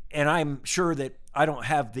 And I'm sure that I don't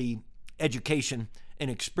have the education and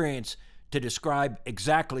experience to describe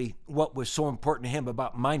exactly what was so important to him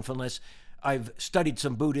about mindfulness. I've studied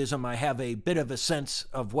some Buddhism. I have a bit of a sense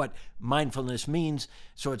of what mindfulness means.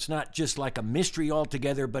 So it's not just like a mystery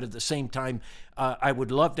altogether, but at the same time, I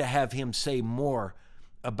would love to have him say more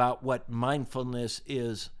about what mindfulness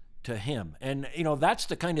is to him. And, that's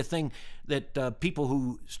the kind of thing that people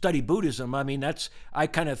who study Buddhism, I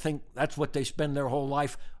kind of think that's what they spend their whole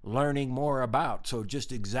life learning more about. So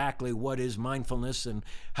just exactly what is mindfulness and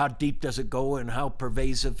how deep does it go and how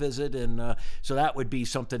pervasive is it? And so that would be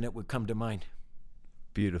something that would come to mind.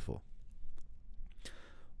 Beautiful.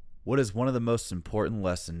 What is one of the most important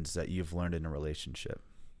lessons that you've learned in a relationship?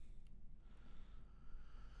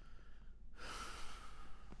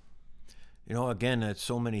 Again, it's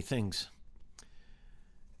so many things.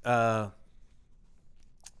 It's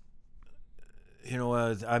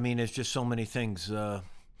just so many things.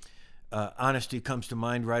 Honesty comes to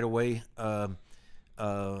mind right away.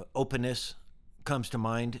 Openness comes to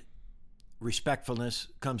mind. Respectfulness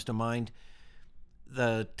comes to mind.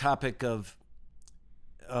 The topic of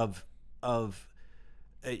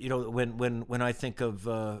when I think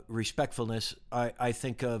of respectfulness, I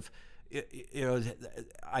think of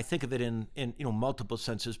I think of it in multiple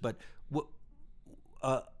senses, but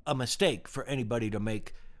a mistake for anybody to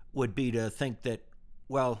make would be to think that,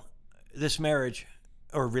 well, this marriage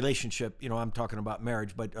or relationship, I'm talking about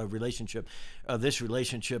marriage, but a relationship, this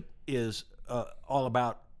relationship is all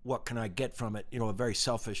about what can I get from it, a very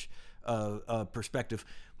selfish perspective.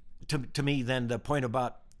 To me, then, the point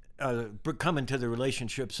about coming to the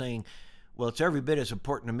relationship saying, well, it's every bit as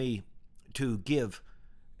important to me to give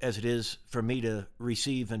as it is for me to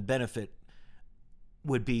receive and benefit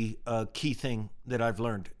would be a key thing that I've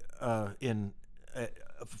learned that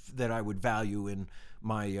I would value in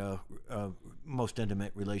my most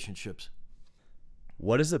intimate relationships.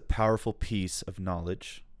 What is a powerful piece of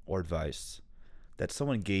knowledge or advice that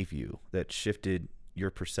someone gave you that shifted your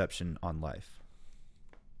perception on life?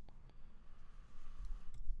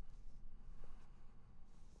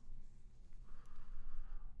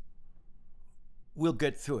 We'll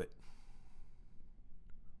get through it.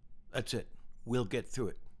 That's it. We'll get through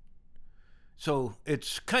it. So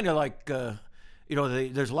it's kind of like,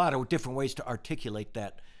 there's a lot of different ways to articulate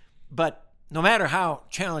that. But no matter how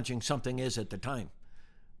challenging something is at the time,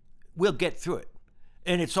 we'll get through it.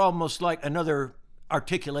 And it's almost like another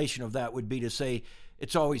articulation of that would be to say,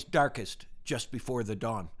 it's always darkest just before the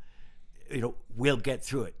dawn. We'll get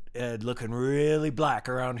through it. Looking really black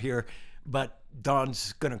around here, but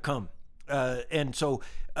dawn's going to come. And so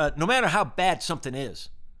no matter how bad something is,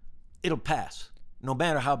 it'll pass. No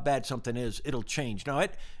matter how bad something is, it'll change. Now,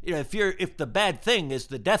 if the bad thing is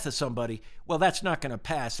the death of somebody, well, that's not going to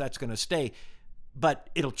pass. That's going to stay,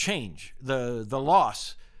 but it'll change. The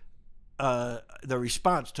loss, the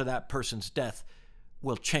response to that person's death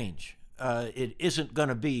will change. It isn't going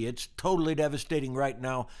to be. It's totally devastating right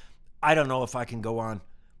now. I don't know if I can go on.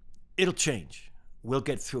 It'll change. We'll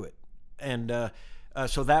get through it. And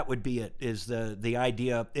so that would be it, is the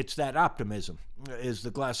idea. It's that optimism. Is the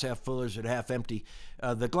glass half full or is it half empty?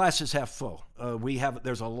 The glass is half full.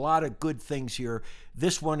 There's a lot of good things here.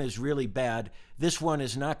 This one is really bad. This one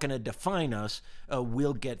is not going to define us.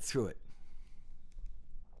 We'll get through it.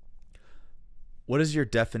 What is your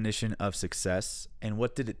definition of success, and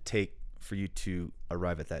what did it take for you to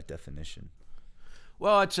arrive at that definition?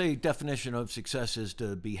 Well, I'd say definition of success is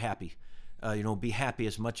to be happy. Be happy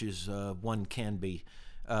as much as one can be.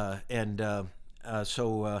 And to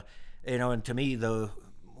me,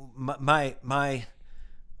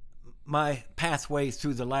 my pathway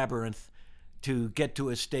through the labyrinth to get to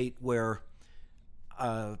a state where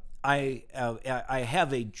I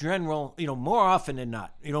have a general, more often than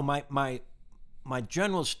not, my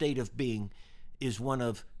general state of being is one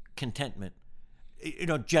of contentment.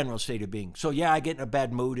 General state of being. So yeah, I get in a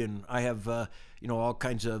bad mood and I have, all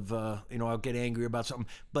kinds of, I'll get angry about something.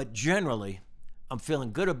 But generally, I'm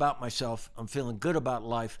feeling good about myself. I'm feeling good about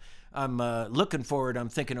life. I'm looking forward. I'm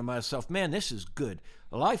thinking to myself, man, this is good.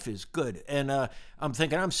 Life is good. And I'm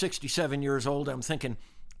thinking, I'm 67 years old. I'm thinking,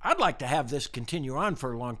 I'd like to have this continue on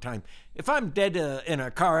for a long time. If I'm dead in a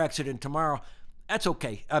car accident tomorrow, that's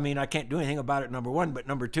okay. I mean, I can't do anything about it, number one, but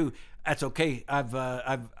number two, that's okay.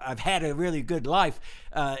 I've had a really good life,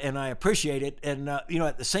 and I appreciate it. And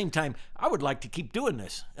at the same time, I would like to keep doing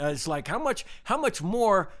this. It's like how much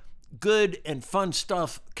more good and fun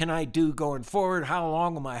stuff can I do going forward? How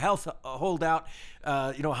long will my health hold out?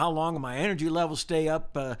 How long will my energy levels stay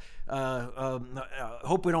up?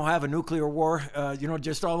 Hope we don't have a nuclear war.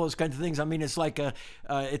 Just all those kinds of things. I mean, it's like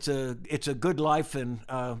it's a good life, and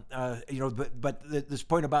but this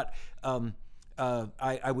point about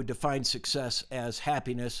I would define success as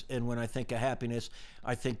happiness, and when I think of happiness,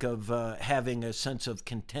 I think of having a sense of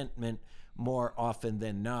contentment more often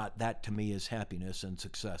than not. That to me is happiness and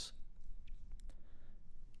success.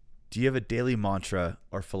 Do you have a daily mantra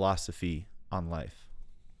or philosophy on life?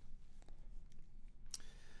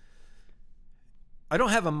 I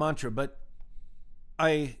don't have a mantra, but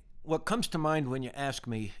what comes to mind when you ask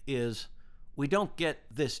me is we don't get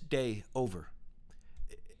this day over.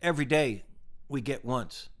 Every day we get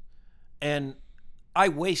once. And I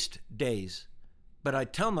waste days, but I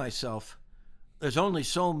tell myself there's only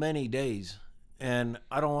so many days and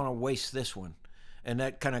I don't want to waste this one. And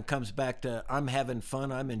that kind of comes back to I'm having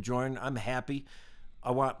fun, I'm enjoying, I'm happy.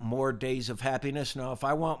 I want more days of happiness. Now, if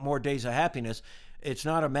I want more days of happiness, it's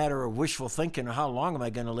not a matter of wishful thinking or how long am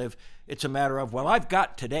I going to live. It's a matter of, well, I've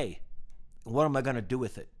got today. What am I going to do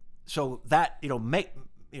with it? So that,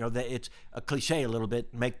 it's a cliche a little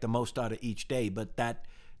bit, make the most out of each day, but that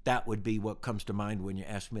would be what comes to mind when you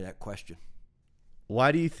ask me that question.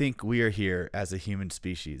 Why do you think we are here as a human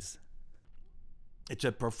species? It's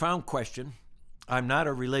a profound question. I'm not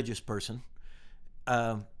a religious person.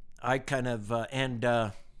 I kind of,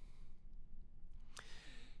 I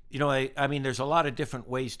mean, there's a lot of different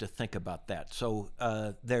ways to think about that. So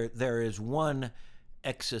there is one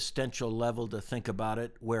existential level to think about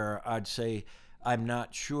it where I'd say, I'm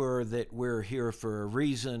not sure that we're here for a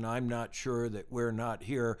reason. I'm not sure that we're not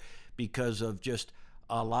here because of just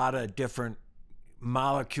a lot of different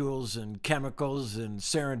molecules and chemicals and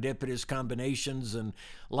serendipitous combinations, and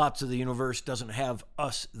lots of the universe doesn't have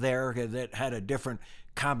us there that had a different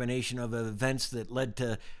combination of events that led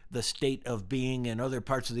to the state of being in other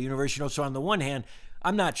parts of the universe. So on the one hand,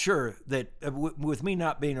 I'm not sure that with me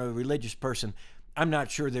not being a religious person, I'm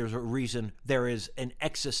not sure there's a reason, there is an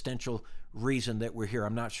existential reason that we're here.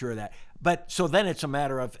 I'm not sure of that. But so then it's a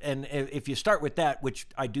matter of, and if you start with that, which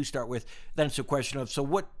I do start with, then it's a question of, so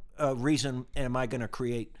what reason am I going to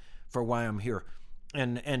create for why I'm here?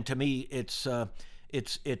 And to me, it's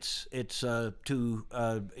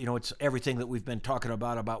everything that we've been talking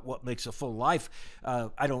about what makes a full life.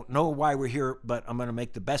 I don't know why we're here, but I'm going to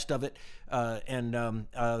make the best of it. And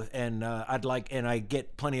I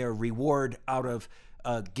get plenty of reward out of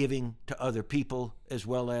giving to other people, as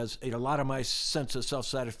well as a lot of my sense of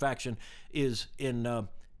self-satisfaction is in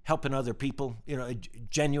helping other people,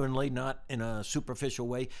 genuinely, not in a superficial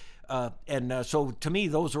way. So to me,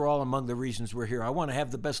 those are all among the reasons we're here. I want to have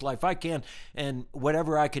the best life I can, and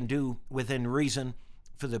whatever I can do within reason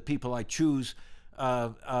for the people I choose,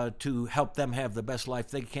 to help them have the best life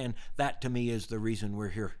they can. That to me is the reason we're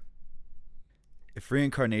here. If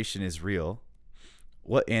reincarnation is real,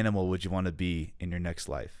 what animal would you want to be in your next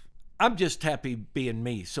life? I'm just happy being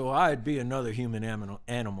me, so I'd be another human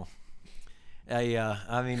animal.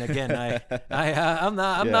 I mean, again, I'm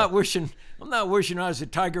not wishing I was a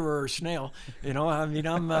tiger or a snail. You know, I mean,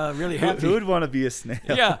 I'm really happy. Who would want to be a snail?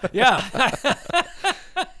 Yeah.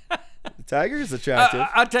 The tiger is attractive.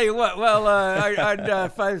 I'll tell you what. Well,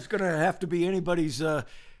 if I was going to have to be anybody's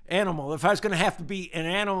animal, if I was going to have to be an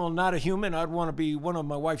animal, not a human, I'd want to be one of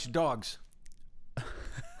my wife's dogs.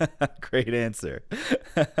 Great answer.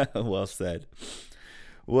 Well said.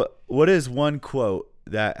 What is one quote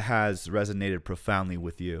that has resonated profoundly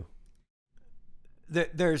with you?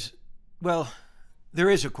 There is a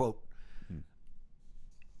quote,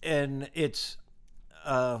 and it's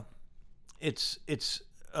a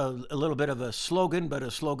little bit of a slogan, but a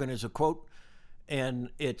slogan is a quote, and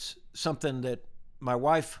it's something that my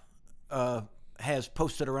wife has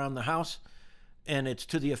posted around the house, and it's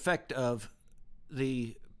to the effect of: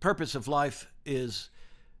 the purpose of life is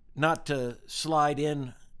not to slide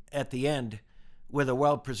in at the end with a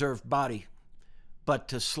well-preserved body, but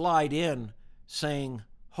to slide in saying,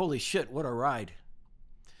 "Holy shit, what a ride."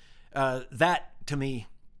 That to me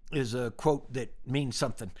is a quote that means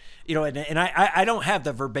something, you know, and I don't have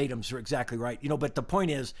the verbatims exactly right, you know, but the point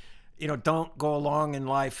is, you know, don't go along in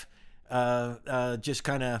life just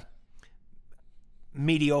kind of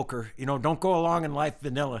mediocre, you know, don't go along in life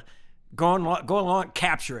vanilla. Go along,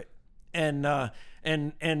 capture it, and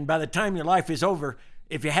by the time your life is over,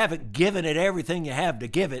 if you haven't given it everything you have to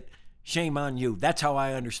give it, shame on you. That's how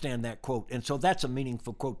I understand that quote, and so that's a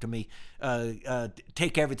meaningful quote to me.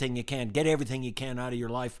 Take everything you can, get everything you can out of your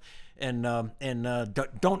life, and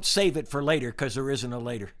don't save it for later, because there isn't a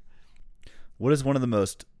later. What is one of the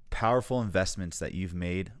most powerful investments that you've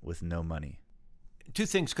made with no money? Two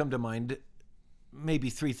things come to mind, maybe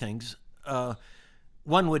three things.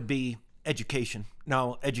 One would be education.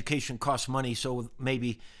 Now, education costs money, so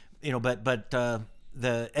maybe, you know, but the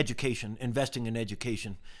education, investing in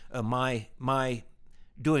education, my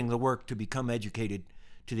doing the work to become educated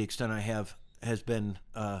to the extent I have has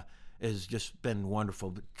just been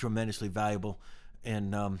wonderful, tremendously valuable,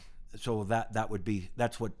 and so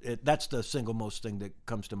that's the single most thing that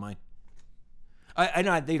comes to mind. I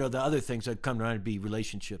know, you know, the other things that come to mind would be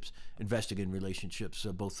relationships, investing in relationships,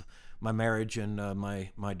 both my marriage and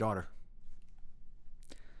my daughter.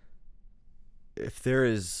 If there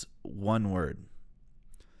is one word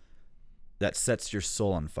that sets your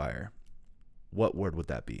soul on fire, what word would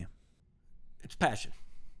that be? It's passion.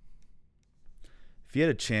 If you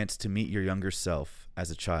had a chance to meet your younger self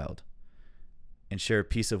as a child and share a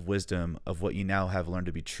piece of wisdom of what you now have learned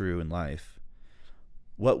to be true in life,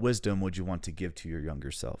 what wisdom would you want to give to your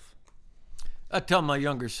younger self? I tell my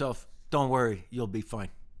younger self, don't worry, you'll be fine.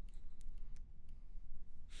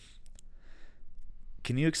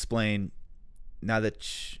 Can you explain, now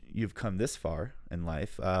that you've come this far in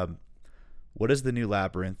life, what does the new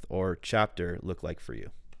labyrinth or chapter look like for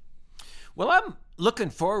you? Well, I'm looking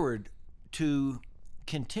forward to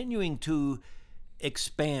continuing to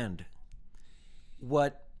expand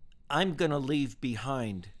what I'm going to leave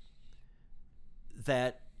behind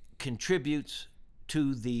that contributes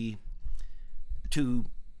to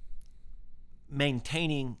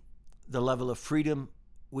maintaining the level of freedom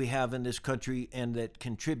we have in this country, and that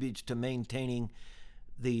contributes to maintaining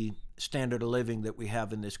the standard of living that we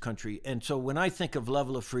have in this country. And so when I think of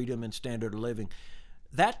level of freedom and standard of living,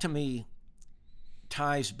 that to me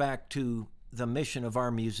ties back to the mission of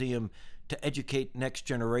our museum to educate next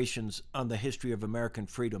generations on the history of American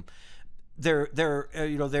freedom.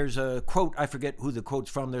 There's a quote, I forget who the quote's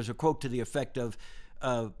from. There's a quote to the effect of,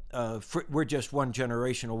 "We're just one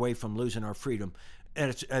generation away from losing our freedom,"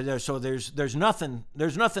 and so there's nothing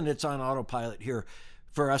that's on autopilot here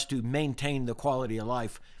for us to maintain the quality of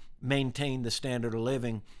life, maintain the standard of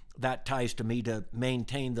living. That ties to me to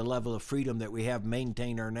maintain the level of freedom that we have,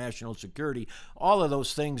 maintain our national security. All of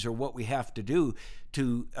those things are what we have to do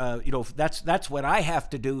to, that's what I have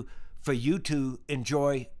to do for you to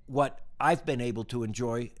enjoy what I've been able to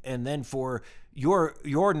enjoy, and then for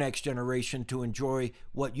your next generation to enjoy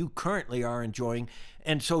what you currently are enjoying.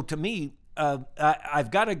 And so to me,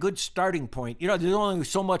 I've got a good starting point. You know, there's only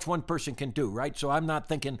so much one person can do, right? So I'm not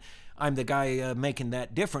thinking I'm the guy making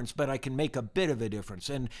that difference, but I can make a bit of a difference.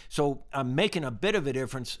 And so I'm making a bit of a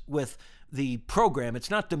difference with the program. It's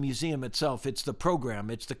not the museum itself, it's the program,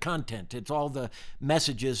 it's the content, it's all the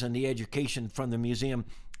messages and the education from the museum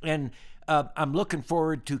And I'm looking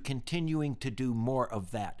forward to continuing to do more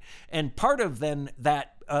of that. And part of then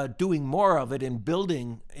that doing more of it and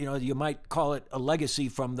building, you might call it a legacy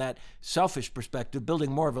from that selfish perspective,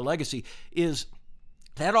 building more of a legacy, is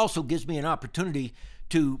that also gives me an opportunity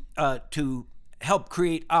to help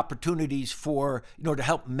create opportunities for, to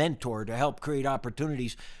help mentor, to help create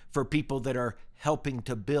opportunities for people that are helping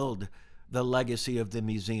to build the legacy of the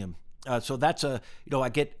museum. So that's I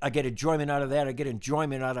get enjoyment out of that. I get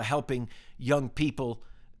enjoyment out of helping young people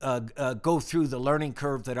go through the learning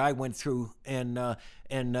curve that I went through and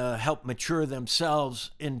help mature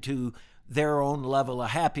themselves into their own level of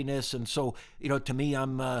happiness. And so, to me,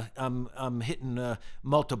 I'm hitting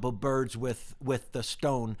multiple birds with the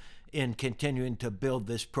stone in continuing to build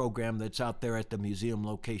this program that's out there at the museum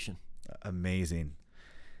location. Amazing.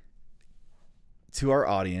 To our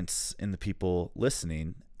audience and the people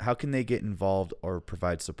listening, how can they get involved or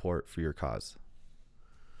provide support for your cause?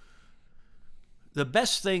 The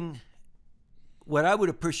best thing, what I would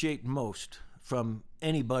appreciate most from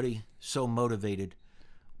anybody so motivated,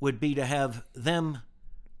 would be to have them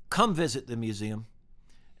come visit the museum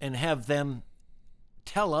and have them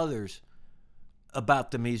tell others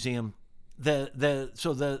about the museum.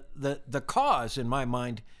 The cause, in my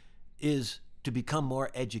mind, is to become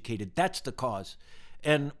more educated. That's the cause.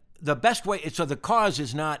 And the best way, so the cause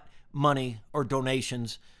is not money or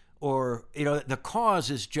donations or, the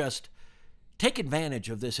cause is just take advantage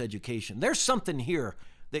of this education. There's something here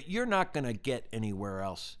that you're not going to get anywhere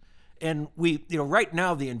else. And we, right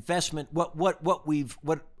now the investment, what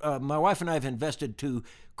my wife and I have invested to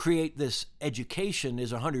create this education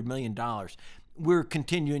is $100 million. We're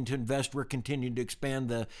continuing to invest. We're continuing to expand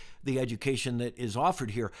the education that is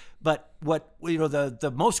offered here. But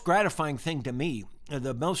the most gratifying thing to me,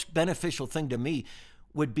 the most beneficial thing to me,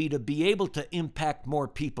 would be to be able to impact more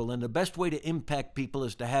people. And the best way to impact people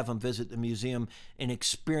is to have them visit the museum and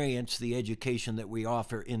experience the education that we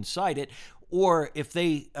offer inside it. Or if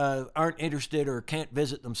they aren't interested or can't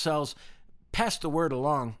visit themselves, pass the word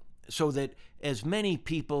along so that as many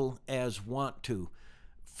people as want to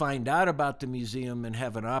find out about the museum and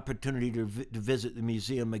have an opportunity to visit the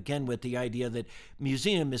museum, again with the idea that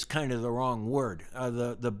museum is kind of the wrong word.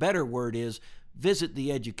 The better word is visit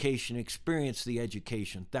the education, experience the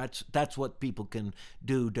education. That's what people can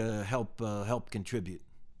do to help contribute.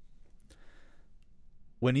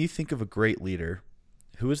 When you think of a great leader,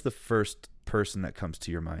 who is the first person that comes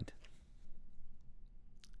to your mind?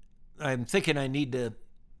 I'm thinking I need to.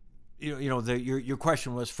 Your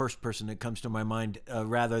question was first person that comes to my mind,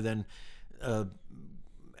 rather than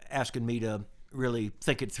asking me to really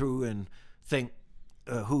think it through and think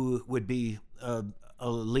who would be a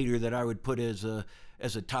leader that I would put as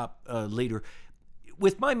a top leader.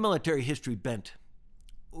 With my military history bent,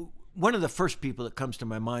 one of the first people that comes to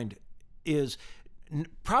my mind is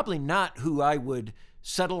probably not who I would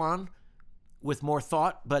settle on with more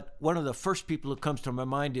thought, but one of the first people who comes to my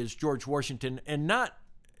mind is George Washington. And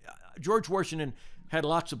George Washington had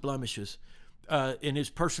lots of blemishes in his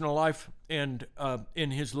personal life and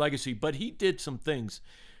in his legacy, but he did some things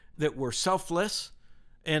that were selfless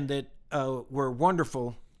and that were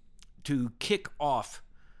wonderful to kick off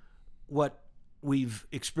what we've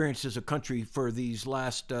experienced as a country for these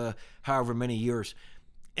last however many years.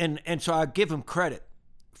 And so I give him credit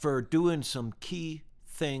for doing some key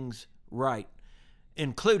things right,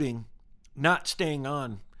 including not staying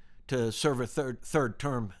on to serve a third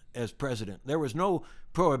term as president. There was no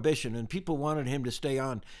prohibition, and people wanted him to stay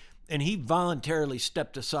on. And he voluntarily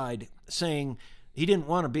stepped aside, saying he didn't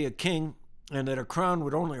want to be a king and that a crown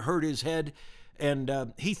would only hurt his head.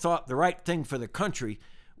 And he thought the right thing for the country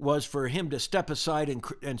was for him to step aside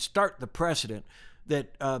and start the precedent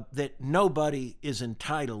that nobody is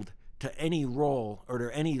entitled to any role or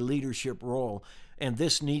to any leadership role, and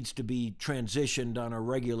this needs to be transitioned on a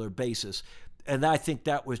regular basis. And I think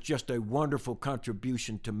that was just a wonderful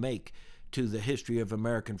contribution to make to the history of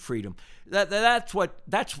American freedom. That's what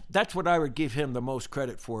I would give him the most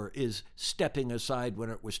credit for, is stepping aside when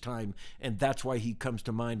it was time, and that's why he comes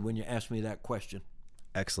to mind when you ask me that question.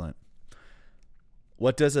 Excellent.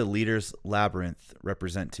 What does a leader's labyrinth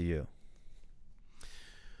represent to you?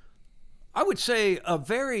 I would say a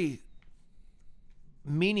very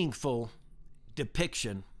meaningful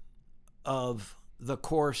depiction of the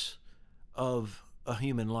course of a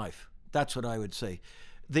human life. That's what I would say.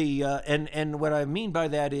 And what I mean by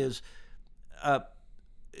that is,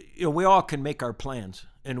 we all can make our plans,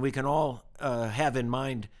 and we can all have in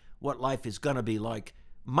mind what life is going to be like.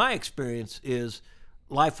 My experience is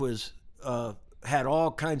life was had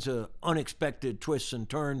all kinds of unexpected twists and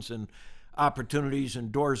turns, and opportunities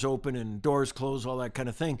and doors open and doors close, all that kind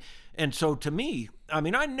of thing. And so to me, I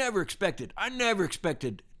mean, I never expected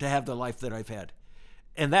to have the life that I've had.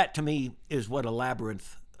 And that to me is what a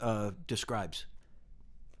labyrinth describes.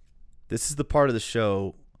 This is the part of the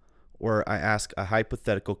show where I ask a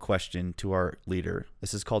hypothetical question to our leader.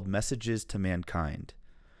 This is called Messages to Mankind.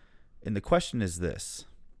 And the question is this: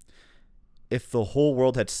 if the whole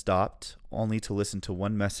world had stopped only to listen to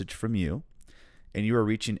one message from you, and you are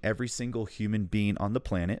reaching every single human being on the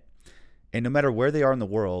planet, and no matter where they are in the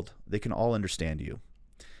world, they can all understand you,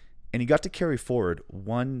 and you got to carry forward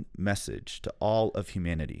one message to all of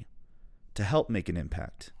humanity to help make an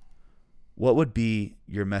impact, what would be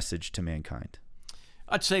your message to mankind?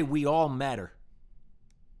 I'd say we all matter.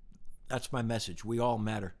 That's my message. We all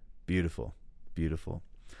matter. Beautiful. Beautiful.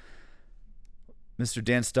 Mr.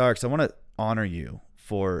 Dan Starks, I want to honor you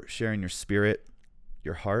for sharing your spirit,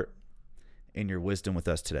 your heart, and your wisdom with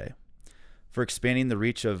us today, for expanding the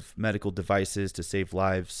reach of medical devices to save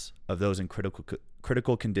lives of those in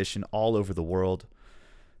critical condition all over the world,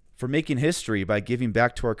 for making history by giving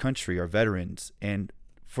back to our country, our veterans, and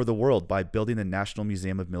for the world by building the National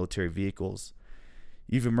Museum of Military Vehicles.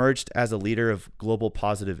 You've emerged as a leader of global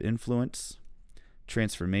positive influence,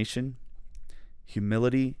 transformation,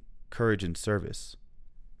 humility, courage, and service.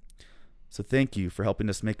 So thank you for helping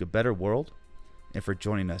us make a better world and for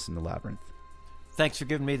joining us in the Labyrinth. Thanks for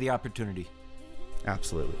giving me the opportunity.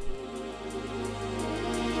 Absolutely.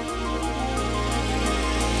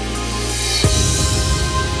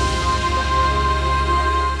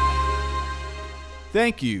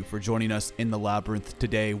 Thank you for joining us in the Labyrinth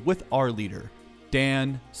today with our leader,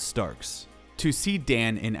 Dan Starks. To see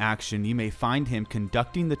Dan in action, you may find him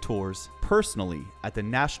conducting the tours personally at the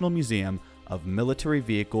National Museum of Military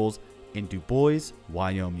Vehicles in Du Bois,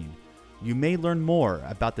 Wyoming. You may learn more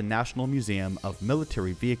about the National Museum of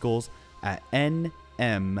Military Vehicles at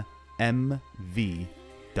nmmv.org.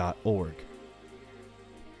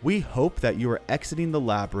 We hope that you are exiting the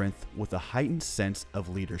Labyrinth with a heightened sense of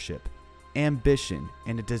leadership, ambition,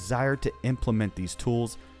 and a desire to implement these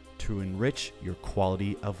tools to enrich your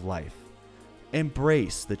quality of life.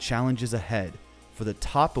 Embrace the challenges ahead, for the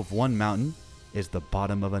top of one mountain is the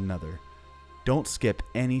bottom of another. Don't skip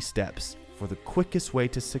any steps, for the quickest way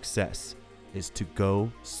to success is to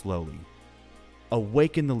go slowly.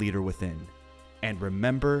 Awaken the leader within, and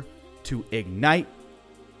remember to ignite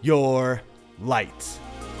your light.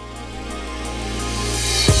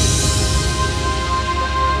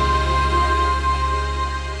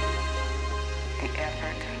 The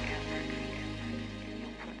effort